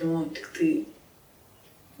nusikaltimu tik tai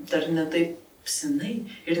dar ne taip senai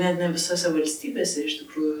ir net ne visose valstybėse, iš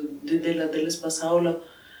tikrųjų didelė dalis pasaulio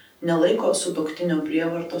nelaiko sutuoktinio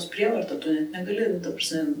prievartos prievarta, tu net negali, ta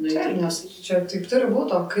prasme, čia taip turi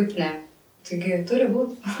būti, o kaip ne? Taigi turi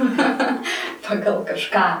būti pagal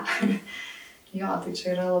kažką. Jo, tai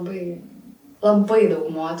čia yra labai daug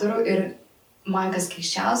moterų ir man kas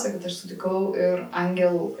keisčiausia, kad aš sutikau ir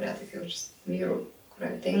angelų, kurie taip jaučiasi, vyrų, kurie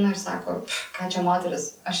ateina ir sako, ką čia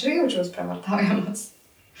moteris, aš ir jaučiaus prievartaujamas.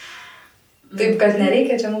 Taip, kad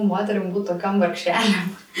nereikia čia mums moterim būti tokiam vargšeliam,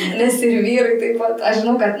 nes ir vyrai taip pat, aš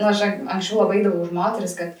žinau, kad aš anksčiau labai daug už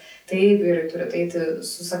moteris, kad taip, vyrai turi eiti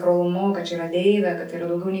su sakralumu, kad čia yra deivė, kad tai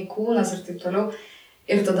yra daugiau nei kūnas ir taip toliau.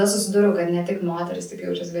 Ir tada susidūriau, kad ne tik moteris taip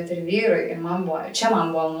jaučiasi, bet ir vyrai. Ir man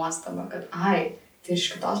buvo nuostaba, kad tai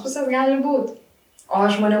iš kitos pusės gali būti. O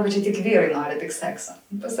aš maniau, kad čia tik vyrai nori tik seksą.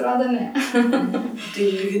 Pasirodo, ne. Tai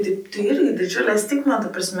irgi didžiulė stigma,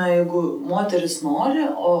 ta prasme, jeigu moteris nori,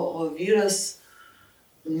 o vyras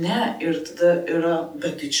Ne, ir tada yra,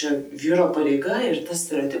 bet tai čia vyro pareiga ir tas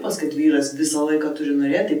stereotipas, kad vyras visą laiką turi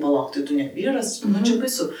norėti, tai palaukti, tu ne vyras, čia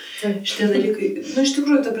baisu. Šitie dalykai, iš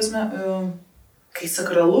tikrųjų, ta prasme, kai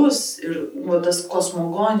sakralus ir tas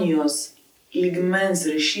kosmogonijos lygmens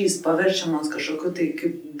ryšys paverčiamas kažkokiu tai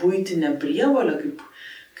kaip buitinė prievolė,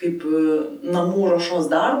 kaip namų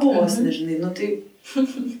ruošos darbo, nežinai,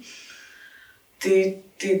 tai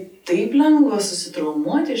taip lengva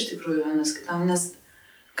susitraumuoti iš tikrųjų vienas kitam, nes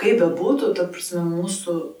kaip bebūtų, ta prasme,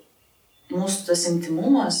 mūsų tas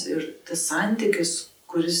intimumas ir tas santykis,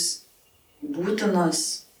 kuris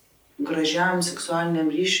būtinas gražiam seksualiniam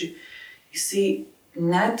ryšiui, jisai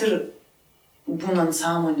net ir būnant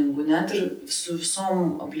sąmoningu, net ir su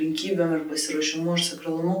visom aplinkybėm ir pasiruošimu ir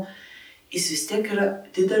sakralumu, jis vis tiek yra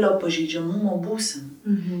didelio pažeidžiamumo būsena.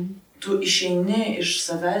 Tu išeini iš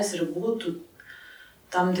savęs ribų, tu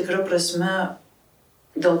tam tikrą prasme,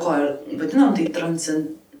 dėl ko ir vadinam tai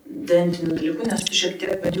transcendentiniu dalyku, nes tu šiek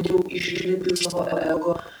tiek bent jau išlipi savo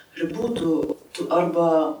ego ribų, tu arba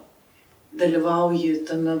dalyvauji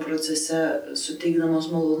tame procese suteikdamas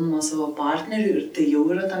malonumą savo partneriui ir tai jau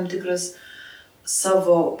yra tam tikras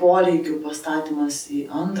savo poreikių pastatymas į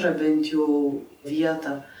antrą bent jau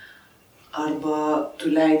vietą, arba tu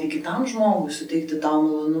leidi kitam žmogui suteikti tau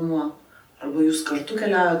malonumą, arba jūs kartu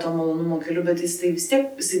keliauja to malonumo keliu, bet jisai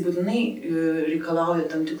būtinai reikalauja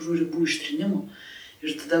tam tikrų ribų ištrinimo.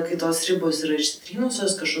 Ir tada, kai tos ribos yra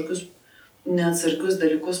ištrynusios, kažkokius neatsargius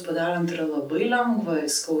dalykus padarant yra labai lengva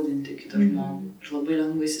įskaudinti kitą žmogų ir labai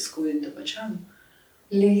lengva įsiskaudinti pačiam.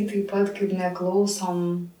 Lygiai taip pat, kaip neklausom,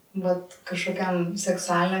 bet kažkokiam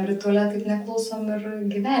seksualiniam rituale, taip neklausom ir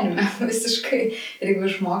gyvenime visiškai. Ir jeigu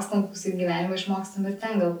išmokstam klausyti gyvenime, išmokstam ir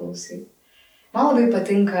ten gal klausyti. Man labai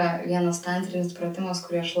patinka vienas tantrinis pratimas,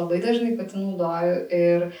 kurį aš labai dažnai pati naudoju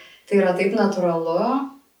ir tai yra taip natūralu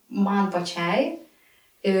man pačiai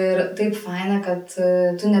ir taip faina, kad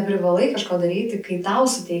tu neprivalai kažko daryti, kai tau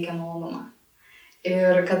suteikia malonumą.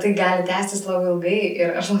 Ir kad tai gali tęstis labai ilgai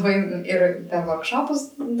ir aš labai ir per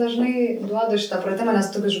workshopus dažnai duodu šitą pratimą,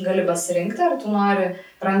 nes tu gali pasirinkti, ar tu nori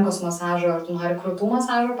rankos masažo, ar tu nori krūtų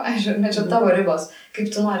masažo, pavyzdžiui, ne čia tavo ribos,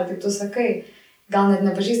 kaip tu nori, kaip tu sakai. Gal net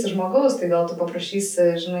nepažįsti žmogaus, tai gal tu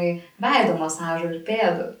paprašysi, veido masažo ir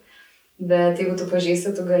pėdų. Bet jeigu tu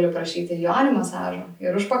pažįsti, tu gali prašyti ir jonių masažo,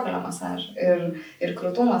 ir užpakalio masažo, ir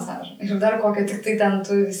krūtų masažo. Ir dar kokią tik tai ten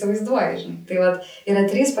tu įsivaizduoji, Tai vat yra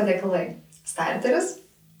 3 patiekalai. Starteris,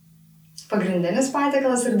 pagrindinis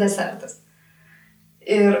patiekalas ir desertas.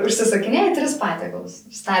 Ir užsisakinėjai 3 patiekalus.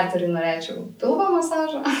 Starterį norėčiau pilvo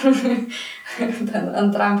masažo,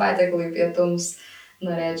 antram patiekalui pietums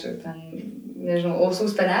norėčiau ausų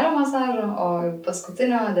spenelio masažo, o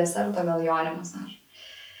paskutinio deserto gal jonių masažo.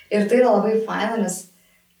 Ir tai yra labai faina, nes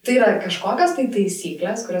tai yra kažkokios tai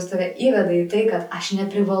taisyklės, kurios tave įveda į tai, kad aš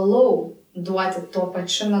neprivalau duoti tuo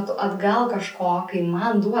pačiu metu atgal kažko, kai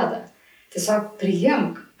man duoda. Tiesiog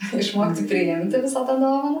priimk, išmokti priimti visą tą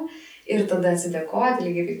dovaną ir tada atsidėkoti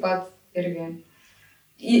lygiai taip pat irgi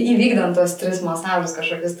įvykdant tuos 3 masažus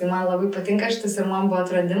kažkokius. Tai man labai patinka šitas ir man buvo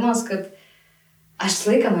atradimas, kad aš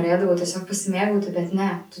laiką norėdavau tiesiog pasimėgauti, bet ne,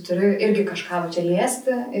 tu turi irgi kažką čia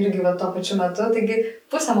liesti, irgi tuo pačiu metu, taigi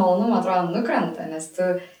pusę malonumo atrodo nukrenta, nes tu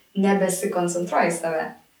nebesikoncentruoji į save.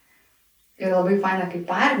 Ir labai faina, kai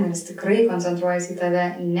partneris tikrai koncentruojasi į tave,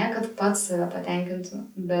 ne kad pats save patenkintų,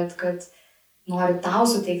 bet kad nori tau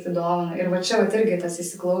suteikti dovaną. Ir čia irgi tas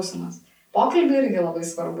įsiklausimas. Pokalbį irgi labai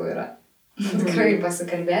svarbu yra. Tikrai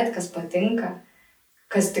pasikalbėti, kas patinka,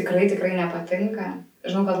 kas tikrai nepatinka.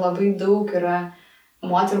 Žinau, kad labai daug yra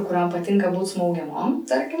moterų, kuriam patinka būti smaugiamom,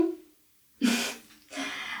 tarkim.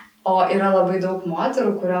 O yra labai daug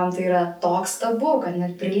moterų, kuriam tai yra toks tabu, kad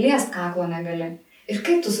net priliest kaklo negali. Ir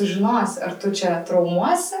kaip tu sužinosi, ar tu čia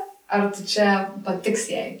traumuosi, ar tu čia patiks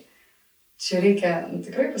jai. Čia reikia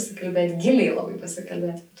tikrai pasikalbėti, giliai labai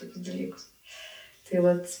pasikalbėti apie tokius dalykus.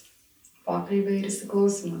 Tai pokalbiai ir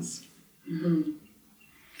įsiklausimas.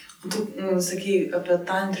 Tu sakei apie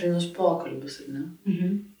tantrinius pokalbius, ar ne?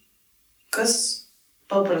 Kas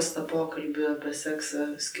paprastą pokalbį apie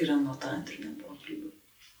seksą skiria nuo tantrinio pokalbio?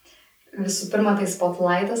 Visų pirma, tai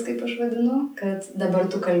spotlightas, kaip aš vadinu, kad dabar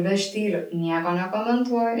tu kalbi, aš tyliu, nieko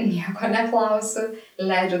nekomentuoju, nieko neklausiu,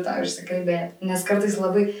 leidžiu tau išsikalbėti. Nes kartais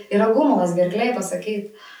labai yra gumulas gerklėj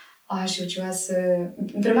pasakyti, aš jaučiuosi,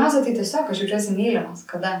 pirmiausia, tai tiesiog aš jaučiuosi mylimas,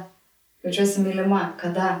 kada? Jaučiuosi mylima,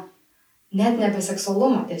 kada? Net ne apie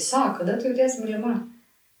seksualumą, tiesiog, kada tu jautiesi mylima?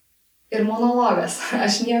 Ir monologas,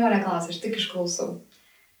 aš nieko neklausiu, aš tik išklausau.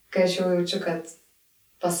 Kai aš jau jaučiu, kad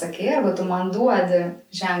pasakė, arba tu man duodi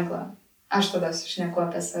ženklą, aš tada šneku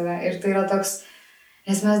apie save. Ir tai yra toks,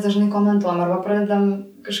 nes mes dažnai komentuojam, arba pradedam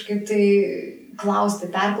kažkaip tai klausti,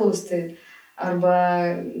 perklausti, arba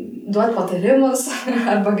duoti patarimus,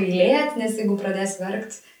 arba gailėti, nes jeigu pradės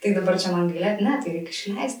verkti, tai dabar čia man gailėti, ne, tai reikia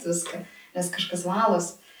išleisti viską, nes kažkas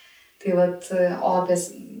valos. Tai vat, o apie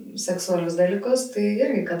seksualius dalykus, tai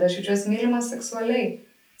irgi, kada aš jaučiuosi mylimas seksualiai.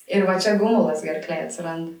 Ir va čia gumulas gerklėje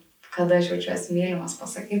atsiranda. Kada aš jaučiuosi mylimas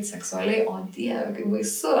pasakyti seksualiai, o Dieve, kaip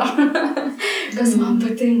baisu, kas man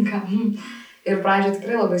patinka. Ir pradžioje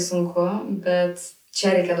tikrai labai sunku, bet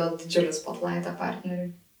čia reikia duoti didžiulį spotlightą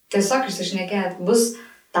partneriui. Tiesiog išsišnekėti, bus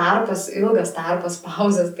tarpas, ilgas tarpas,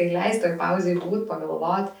 pauzės, tai leis toj pauzėj būt,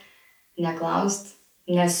 pagalvot, neklaust,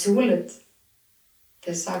 nesiūlyt,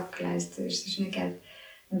 tiesiog leisti išsišnekėti.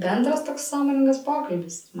 Bendras toks sąmoningas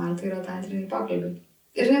pokalbis, man tai yra tantriniai pokalbiai.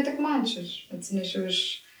 Ir ne tik man, čia aš atsinešiau iš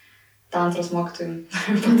tantros mokytojų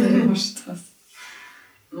patarimų šitos.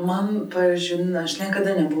 Man, pavyzdžiui, aš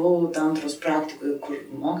niekada nebuvau tantros praktikoje, kur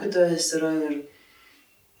mokytojas yra ir,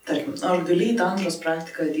 tarkim, ar gali į tantros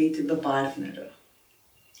praktiką ateiti be partnerio?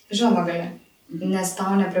 Žinoma gali, nes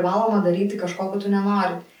tau neprivaloma daryti kažko, ko tu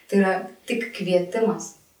nenori. Tai yra tik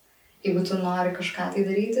kvietimas. Jeigu tu nori kažką tai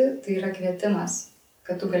daryti, tai yra kvietimas,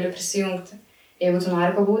 kad tu gali prisijungti. Jeigu tu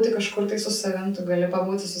nori pabūti kažkur tai su savim, tu gali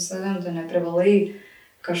pabūti su savim, tu neprivalai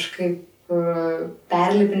kažkaip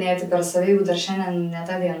perlipinėti per save, jeigu dar šiandien ne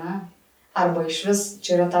ta diena. Arba išvis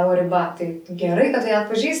čia yra tavo riba. Tai gerai, kad tu ją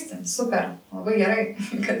atpažįsti. Super, labai gerai,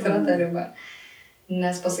 kad yra ta riba.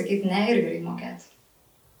 Nes pasakyti ne irgi reikia mokėti.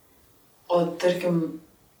 O tarkim,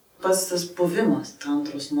 pats tas buvimas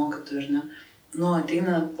tantros mokytojų, ar ne? Nu,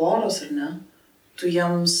 ateina poros, ar ne? Tu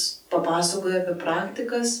jiems papasakoji apie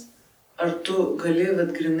praktikas, ar tu gali,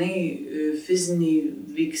 vat, grinai fiziniai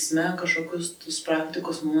veiksme kažkokius tus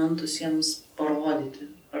praktikos momentus jiems parodyti?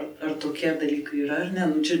 Ar tokie dalykai yra, ar ne?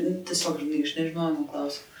 Nu, čia tiesiog, žinai, iš nežinojimo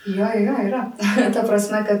klausiu. Jo, yra. Ta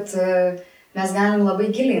prasme, kad mes galim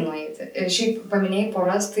labai giliai nueiti. Šiaip paminėjai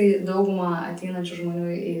poras, tai dauguma ateinančių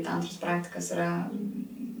žmonių į tantros praktikas yra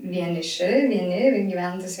vieniši, vieni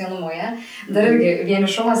gyvenantis vienumoje. Dar irgi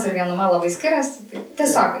vienišumas ir vienuma labai skiriasi. Tai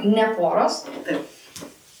tiesiog ne poros. Taip.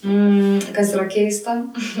 Kas yra keista.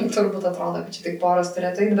 Turbūt atrodo, kad čia tik poros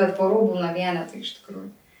turėtų eiti, bet porų būna vienetai iš tikrųjų.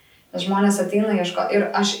 Nes žmonės ateina ieško. Ir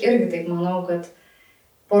aš irgi taip manau, kad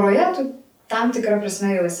poroje tu tam tikrą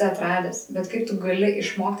prasme jau esi atradęs. Bet kaip tu gali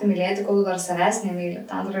išmokti mylėti, kol tu dar savęs nemyli.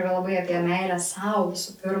 Tantra yra labai apie meilę savo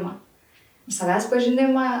visų pirma. Savęs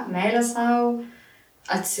pažinimą, meilę savo,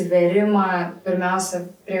 atsiverimą pirmiausia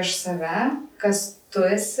prieš save, kas tu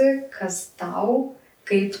esi, kas tau,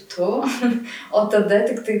 kaip tu, o tada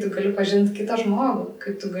tik tai tu gali pažinti kitą žmogų,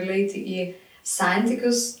 kaip tu gali eiti į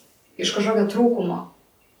santykius iš kažkokio trūkumo.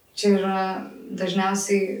 Čia yra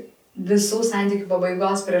dažniausiai visų santykių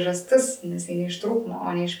pabaigos priežastis, nes tai ne iš trūkumo,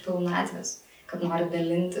 o ne iš pilnatvės, kad nori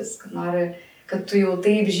dalintis, kad tu jau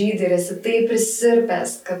taip žydi ir esi taip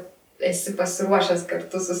prisirpęs, kad esi pasiruošęs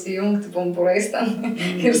kartu susijungti pumpurais ten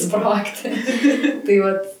ir sprogti. Tai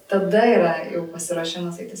vat tada yra jau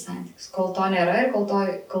pasiruošimas eiti santykius. Kol to nėra ir kol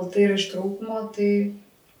tai yra iš trūkumo, tai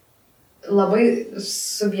labai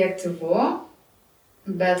subjektyvu,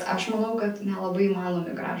 bet aš manau, kad nelabai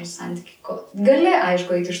įmanomi gražūs santykiai. Gali,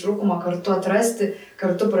 aišku, eiti iš trūkumo, kartu atrasti,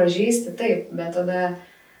 kartu pražysti, taip, bet tada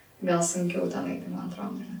gal sunkiau ten eiti, man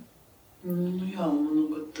atrodo. Nu jo, manau,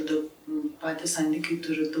 kad tada patys santykiai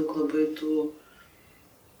turi daug labai tų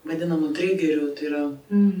vadinamų trigerių, tai yra,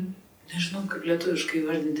 nežinau, kaip lietuviškai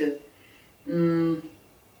vardinti,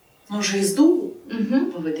 žaizdų,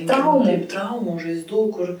 pavadinkime taip, traumų, žaizdų,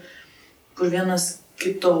 kur vienas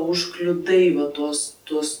kito užkliudai va tos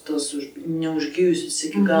neužgijusius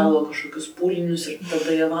iki galo kažkokius pūlinius ir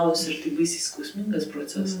tada jie valos ir tai baisiai skausmingas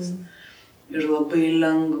procesas. Ir labai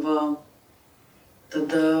lengva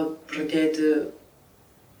tada pradėti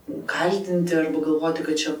kaltinti arba galvoti,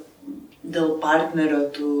 kad čia dėl partnerio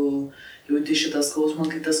tu jauti šitą skausmą,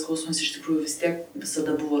 kai tas skausmas iš tikrųjų vis tiek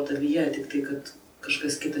visada buvo tavyje, tik tai, kad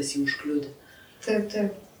kažkas kitas jį užkliudė.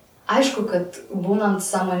 Taip. Aišku, kad būnant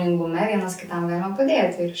sąmoningume vienas kitam galima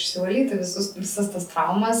padėti ir išsivalyti visas tas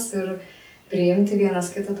traumas ir priimti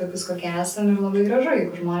vienas kitą tokius, kokie esam ir labai gražu,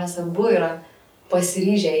 jeigu žmonės abu yra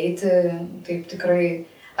pasiryžę eiti, taip tikrai.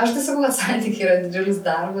 Aš tai sakau, kad santykiai yra didžiulis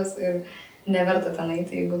darbas ir neverta ten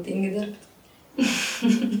eiti, jeigu tingi dirbti.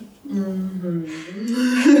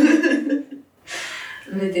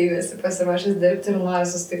 Bet jeigu esi pasiruošęs dirbti ir nori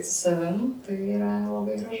susitikti su savim, tai yra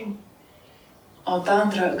labai gražu. O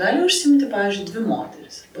tantra gali užsiimti, pavyzdžiui, 2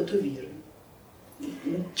 moteris arba 2 vyrai?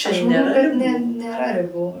 Čia aš manau, kad nėra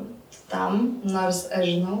ribų tam, nors aš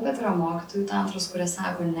žinau, kad yra mokytojų tantros, kurie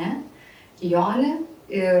sako ne, joni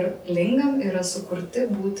ir lingam yra sukurti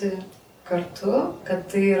būti kartu, kad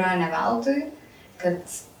tai yra ne veltui, kad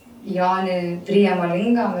Joni Priyama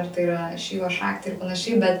Lingam ir tai yra Šiva Šakti ir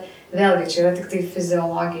panašiai, bet vėlgi čia yra tik tai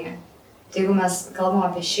fiziologija. Tai jeigu mes kalbam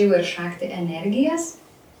apie Šivą ir Šakti energijas,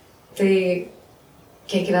 tai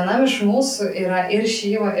kiekvienam iš mūsų yra ir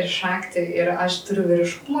Šiva, ir Šakti, ir aš turiu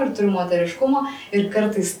vyriškumo, ir turiu moteriškumo, ir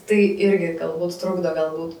kartais tai irgi galbūt trukdo,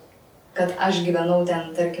 kad aš gyvenau ten,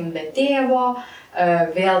 tarkim, be tėvo,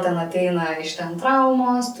 vėl ten ateina iš ten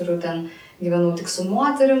traumos, gyvenau tik su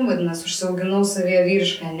moterim, vadinasi, užsiauginau savyje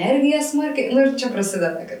vyrišką energiją smarkiai. Ir čia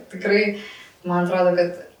prasideda, kad tikrai, man atrodo,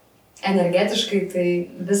 kad energetiškai tai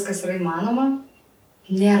viskas yra įmanoma.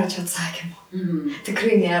 Nėra čia atsakymo.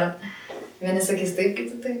 Tikrai nėra. Vieni sakys taip,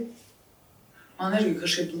 kiti taip. Man irgi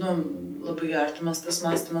kažkaip, labai artimas tas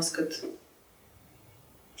mąstymas, kad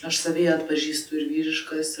aš savyje atpažįstu ir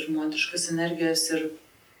vyriškas, ir moteriškas energijas, ir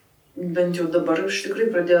bent jau dabar aš tikrai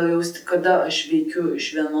pradėjau jausti, kada aš veikiu iš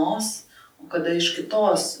vienos, o kada iš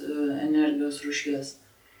kitos energijos rūšies.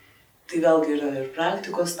 Tai vėlgi yra ir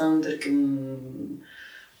praktikos tam, tarkim,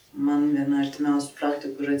 man viena artimiausių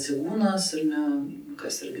praktikų yra cigūnas, ir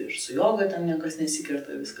kas irgi ir su joga ten niekas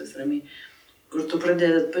nesikerta, viskas ramiai. Kur tu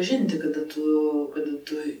pradedi atpažinti, kada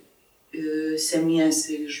tu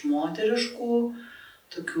semiesi iš moteriškų,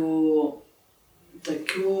 tokių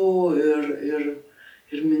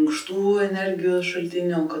ir minkštų energijos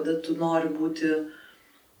šaltinių, kada tu nori būti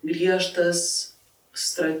griežtas,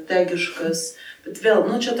 strategiškas, bet vėl,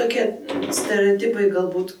 čia tokie stereotipai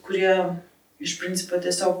galbūt, kurie iš principo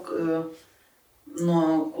tiesiog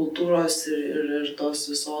nuo kultūros ir tos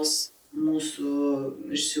visos mūsų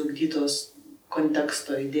išsiugdytos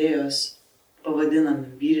konteksto idėjos pavadinami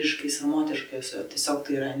vyriškais ir moteriškais, tiesiog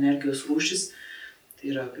tai yra energijos rūšis, tai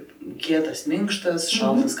yra kaip kietas, minkštas,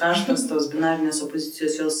 šaltas, karštas, tos binarinės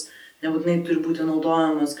opozicijos jos nebūtinai turi būti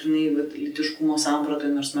naudojamas grynai lytiškumo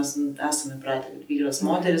sampratoje, nors mes esame pratę, kad vyras,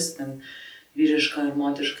 moteris, ten vyriška ir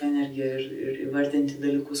moteriška energija ir įvardinti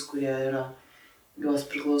dalykus, kurie yra jos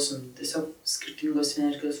priklausomi. Tiesiog skirtingos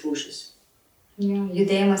energijos rūšis.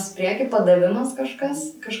 Judėjimas į priekį, padavimas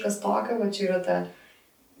kažkas tokio, va čia yra ta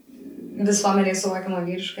visuomeniai suvokiama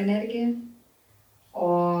vyriška energija, o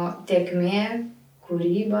tėkmė,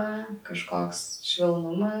 kūryba, kažkoks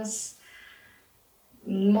švelnumas,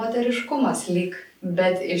 moteriškumas lyg,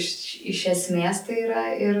 bet iš esmės tai yra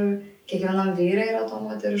ir kiekvienam vyrai yra to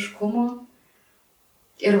moteriškumo.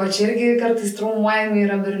 Ir va čia irgi kartais traumuojami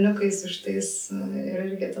yra berniukais už tais ir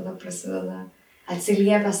irgi tada prasideda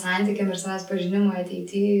atsiliepia santykiam ir savęs pažinimo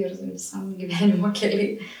ateityje ir visam gyvenimo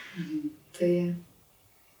keliai. Tai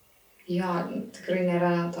jo, tikrai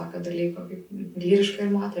nėra tokio dalyko kaip vyriška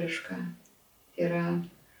ir moteriška. Yra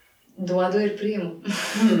duodu ir priimu.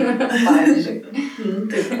 Pavyzdžiui.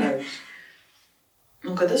 Taip, pavyzdžiui.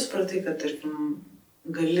 Kada supratai, kad, tarkim,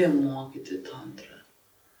 gali mokyti tantrą?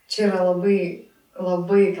 Čia yra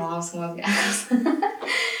labai klausimas geras.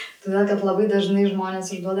 Todėl, kad labai dažnai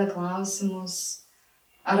žmonės užduoda klausimus,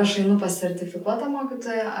 ar aš einu pas sertifikuotą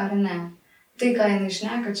mokytoją ar ne. Tai, ką jinai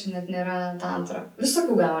šneka, čia net nėra tantra.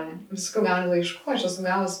 Visokių gauni laiškų, aš esu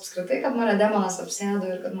gavus apskritai, kad mane demonas apsėdo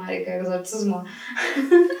ir kad man reikia egzorcizmo.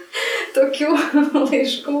 Tokių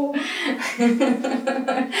laiškų.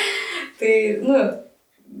 Tai,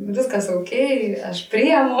 viskas okei, aš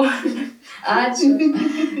priimu, ačiū,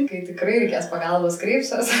 kai tikrai reikės pagalbos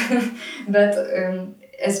kreipsiuos. Bet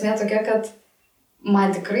esmė tokia, kad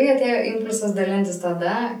man tikrai atėjo impulsas dalintis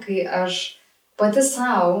tada, kai aš pati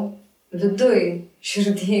savo viduj,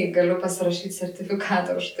 širdį galiu pasirašyti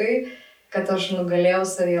sertifikatą už tai, kad aš nugalėjau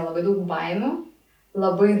savyje labai daug baimių,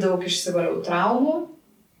 labai daug išsivaliau traumų,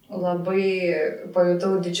 labai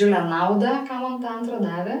pajutau didžiulę naudą, ką man tantra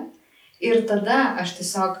davė. Ir tada aš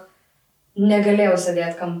tiesiog negalėjau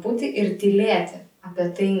sėdėti kamputį ir tylėti, apie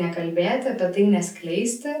tai nekalbėti, apie tai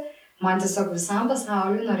neskleisti. Man tiesiog visam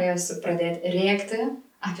pasauliui norėjosi pradėti rėkti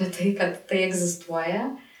apie tai, kad tai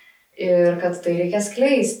egzistuoja ir kad tai reikia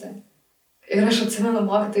skleisti. Ir aš atsimenu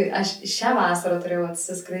mokytojai, aš šią vasarą turėjau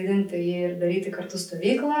atsiskraidinti jį ir daryti kartu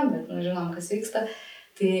stovyklą, bet žinom, kas vyksta,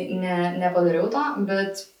 tai nepadariau to,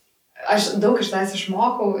 bet aš daug iš tavęs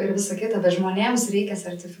išmokau ir visą kitą, bet žmonėms reikia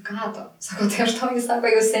sertifikato. Sako, tai aš tau, jis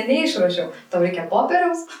sako, jau seniai išrašiau, tau reikia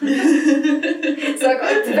popieriaus? Sako,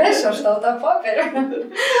 atvešiu aš tau tą popierių.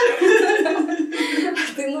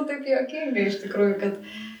 Tai taip juokingai iš tikrųjų,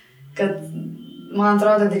 kad man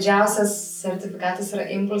atrodo, didžiausias sertifikatas yra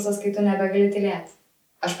impulsas, kai tu nebegali tylėti.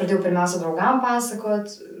 Aš pradėjau pirmiausia draugam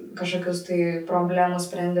pasakot, kažkokius tai problemų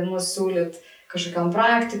sprendimus siūlyt, kažkokiom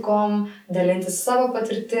praktikom, dalintis savo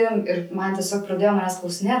patirtim ir man tiesiog pradėjo manęs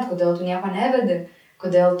klausinėti, kodėl tu nieko nevedi,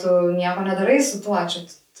 kodėl tu nieko nedarai su tuo, čia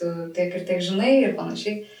tu tiek ir tiek žinai ir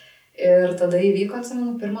panašiai. Ir tada įvyko,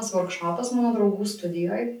 atsimenu, pirmas workshopas mano draugų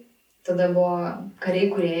studijoje tada buvo kariai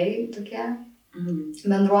kūrėjai tokie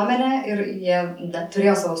bendruomenė ir jie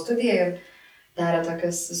turėjo savo studiją ir darė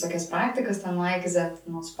tokias visokias praktikas, ten nuo A iki Z,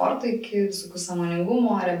 nuo sporto iki visokių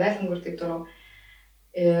sąmoningumo, rebefingų ir taip toliau.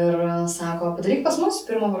 Ir sako, padaryk pas mus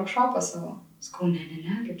pirmą workshopą savo. Sakau,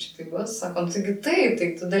 ne, kaip čia tai bus? Sako, taigi taip, tai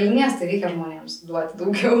tu dalinies, tai reikia žmonėms duoti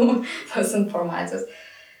daugiau tos informacijos.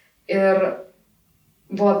 Ir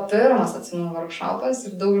buvo pirmas, atsimenu, workshopas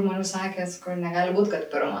ir daug žmonių sakė, sako, negali būti, kad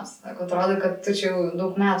pirmas. Sako, atrodo, kad tu čia jau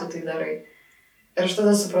daug metų tai darai. Ir aš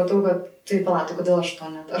tada supratau, kad tai palatai, kodėl aš to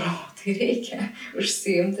nedarau. Tai reikia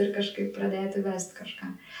užsiimti ir kažkaip pradėti vesti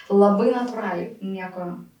kažką. Labai natūraliai, nieko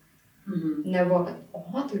nebuvo, kad,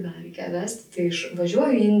 tai gal reikia vesti, tai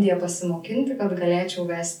važiuoju į Indiją pasimokinti, kad galėčiau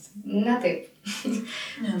vesti. Ne taip.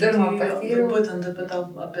 Pirmą patyriau. Būtent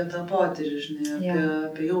apie tą potyrį, žinai,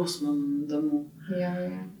 apie jausmą įdomu. Ja.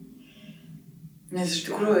 Nes iš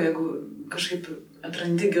tikrųjų, jeigu kažkaip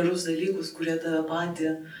atrandi gerus dalykus, kurie tave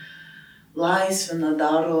patį laisvina,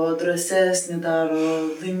 daro drąsesnį, daro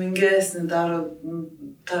laimingesnį, daro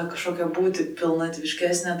tą kažkokią būti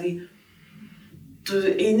pilnatviškesnę, tai tu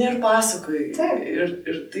eini ir pasakoji.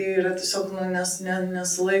 Ir tai yra tiesiog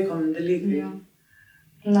nesulaikomi dalykai. Ja.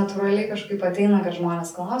 Natūraliai kažkaip ateina, kad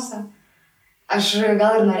žmonės klausia. Aš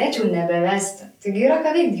gal ir norėčiau nebevesti. Taigi yra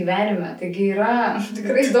ką veikti gyvenime, taigi yra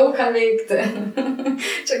tikrai daug ką veikti.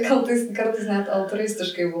 Čia kartais net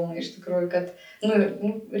altruistiškai būna iš tikrųjų, kad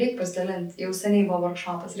reikia pasidalinti, jau seniai buvo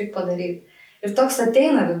workshopas, reikia padaryti. Ir toks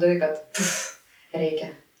ateina viduj, kad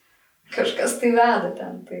reikia. Kažkas tai veda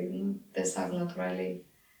ten, tai tiesiog natūraliai.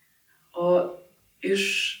 O iš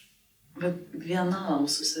vienam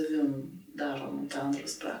su savim daromų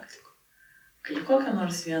tantros praktikų, gali kokią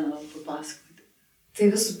nors vieną papasakoti? Tai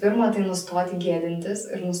visų pirma, tai nustoti gėdintis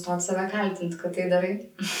ir nustoti save kaltinti, kad tai darai.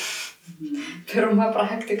 Pirma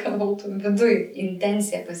praktika būtų viduj,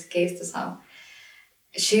 intencija pasikeisti savo.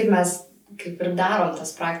 Šiaip mes kaip ir darom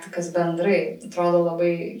tas praktikas bendrai, atrodo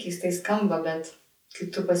labai keistai skamba, bet kai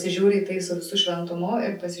tu pasižiūri tai su visų šventumu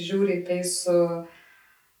ir pasižiūri tai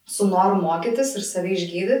su noru mokytis ir save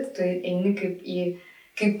išgydyti, tai eini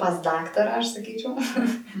kaip pas daktarą, aš sakyčiau.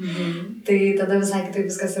 Tai tada visai kitaip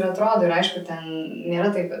viskas ir atrodo. Ir aišku, ten nėra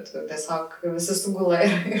taip, kad tiesiog visi sugula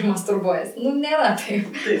ir masturbuojasi. Nėra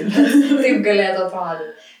taip. Taip galėtų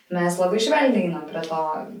atrodyti. Mes labai švelniai einam prie to.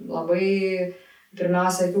 Labai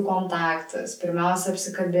pirmiausia akių kontaktas, pirmiausia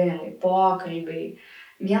apsikabinimai, pokalbiai.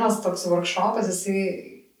 Vienas toks workshopas, jisai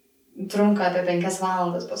trunka apie 5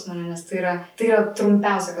 valandas pas mane, nes tai yra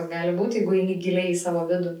trumpiausia, kas gali būti, jeigu eini giliai į savo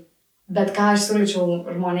vidų. Bet ką aš siūlyčiau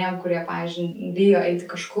žmonėm, kurie, pavyzdžiui, bijo eiti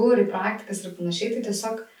kažkur į praktikas ir panašiai, tai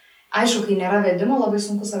tiesiog, aišku, kai nėra vedimo, labai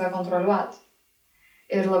sunku save kontroliuoti.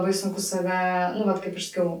 Ir labai sunku save, kaip aš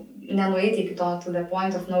sakiau, nenueiti iki to the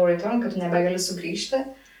point of no return, kad tu nebegali sugrįžti.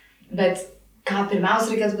 Bet ką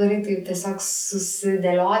pirmiausia reikėtų daryti, tai tiesiog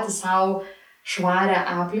susidėlioti savo švarę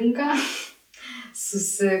aplinką,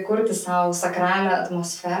 susikurti savo sakralią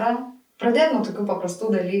atmosferą, pradėti nuo tokių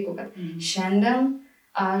paprastų dalykų, kad šiandien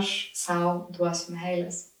aš savo duosiu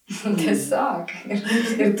meilės. Tiesiog.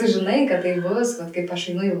 Ir tu žinai, kad tai bus, kad kaip aš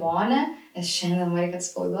einu į vonę, nes šiandien man reikia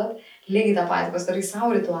atsipalaiduoti, lygiai tą patį, pasidarai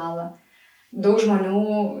savo ritualą. Daug žmonių,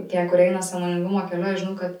 tie, kurie eina sąmoningumo keliu, aš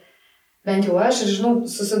žinau, kad bent jau aš ir žinau,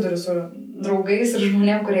 susiduriu su draugais ir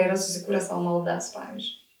žmonėm, kurie yra susikūrę savo maldas,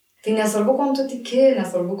 pavyzdžiui. Tai nesvarbu, kuom tu tiki,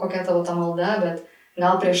 nesvarbu, kokia tavo ta malda, bet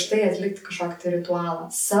gal prieš tai atlikti kažkokį ritualą,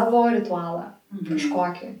 savo ritualą,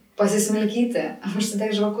 kažkokį. Pasismilkyti,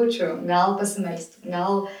 užsidėk žvakučių, gal pasimelsti,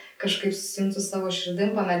 gal kažkaip susimti su savo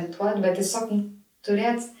širdim, pamedituoti, bet tiesiog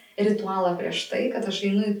turėti ritualą prieš tai, kad aš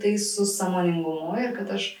einu į tai su sąmoningumu ir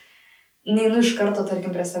kad aš neinu iš karto,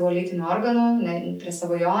 tarkim, prie savo lytinių organų, ne prie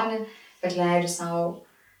savo jonį, bet leidžiu savo,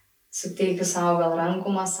 suteikiu savo gal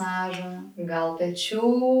rankų masažą, gal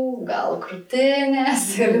pečių, gal krūtinės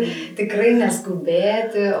ir tikrai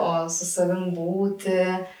neskubėti, o su savim būti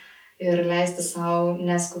ir leisti savo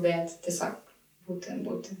neskubėti, tiesiog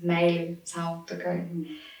būti meiliai savo tokioj.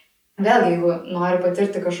 Vėlgi, jeigu nori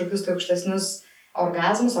patirti kažkokius tai aukštesnius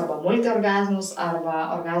orgazmus arba multiorgazmus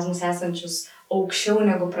arba orgazmus esančius aukščiau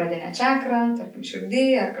negu pradinė čakra, tarkim širdį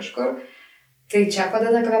ar kažkur, tai čia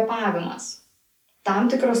padeda kvėpavimas. Tam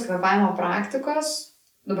tikros kvėpavimo praktikos,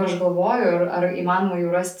 dabar aš galvoju, ar įmanoma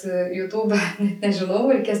jų rasti YouTube, nežinau,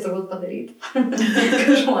 reikės turbūt padaryti,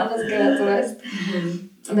 kad žmonės galėtų rasti.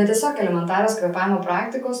 Bet tiesiog elementarios kvėpavimo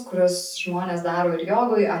praktikos, kurios žmonės daro ir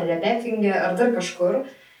jogui, ar rebefingė, ar dar kažkur,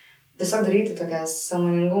 tiesiog daryti tokias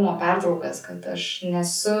sąmoningumo pertraukas, kad aš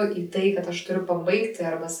nesu į tai, kad aš turiu pabaigti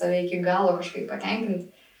arba save iki galo kažkaip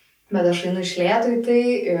patenkinti, bet aš einu iš lėto į tai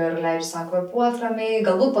ir leidžiu savo kvėpuoti ramiai,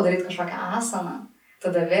 galbūt padaryti kažkokią asaną.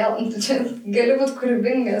 tada vėl, čia gali būti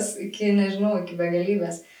kūrybingas iki, nežinau, iki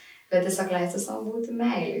begalybės, bet tiesiog leisti savo būti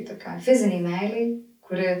meiliai, tokia fiziniai meiliai,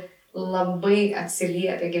 kuri labai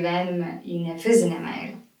atsiliepia gyvenime į nefizinę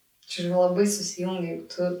meilę. Čia labai susijungia, jeigu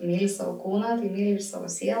tu myli savo kūną, tai myli ir savo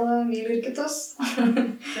sielą, myli ir kitus.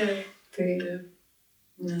 Taip. Taip.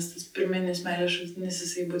 Nes tas pirminis meilės šaltinis,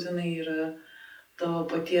 jisai būtinai yra tavo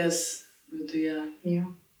paties viduje. Jo.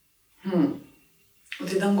 O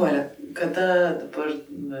tai Danguolė, kada dabar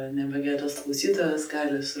nebegėdos klausytojas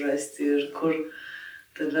gali surasti ir kur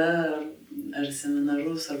tave, ar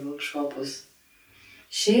seminarus, ar workshopus?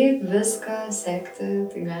 Šiaip viską sekti,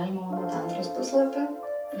 tai galima mano tantros puslapį,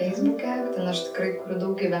 Facebook'e, ten aš tikrai kuriu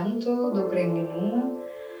daug eventų, daug renginių.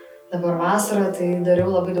 Dabar vasarą tai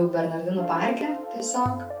dariau labai daug Bernardinų parke,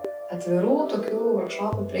 tiesiog atvirų, tokių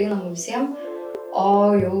workshopų prieinamų visiems,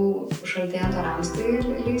 o jau šaltėjant orams tai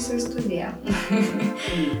leisiu į studiją.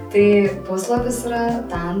 Tai puslapis yra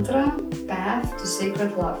Tantra Path to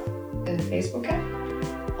Sacred Love Facebook'e,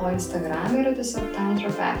 o Instagram'e yra tiesiog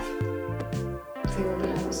Tantra Path. Tai labai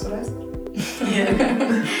lengva surasti.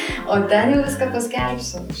 O ten jau viską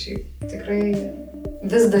paskelbsiu. Šiaip tikrai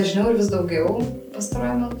vis dažniau ir vis daugiau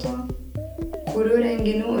pastaruoju metu kuriu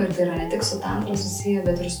renginių ir tai yra ne tik su tantra susiję,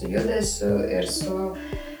 bet ir su judesiu ir su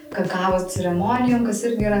kakavos ceremonijom, kas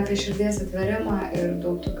irgi yra apie širdies atvėrimą ir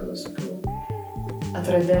daug tokių visokių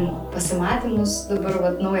atradimų. Pasimatymus dabar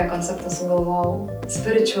naują konceptą sugalvojau.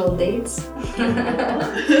 Spiritual dates.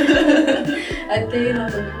 Ateina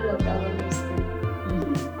tokių gal.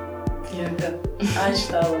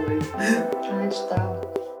 Ačiū tau labai. Ačiū tau.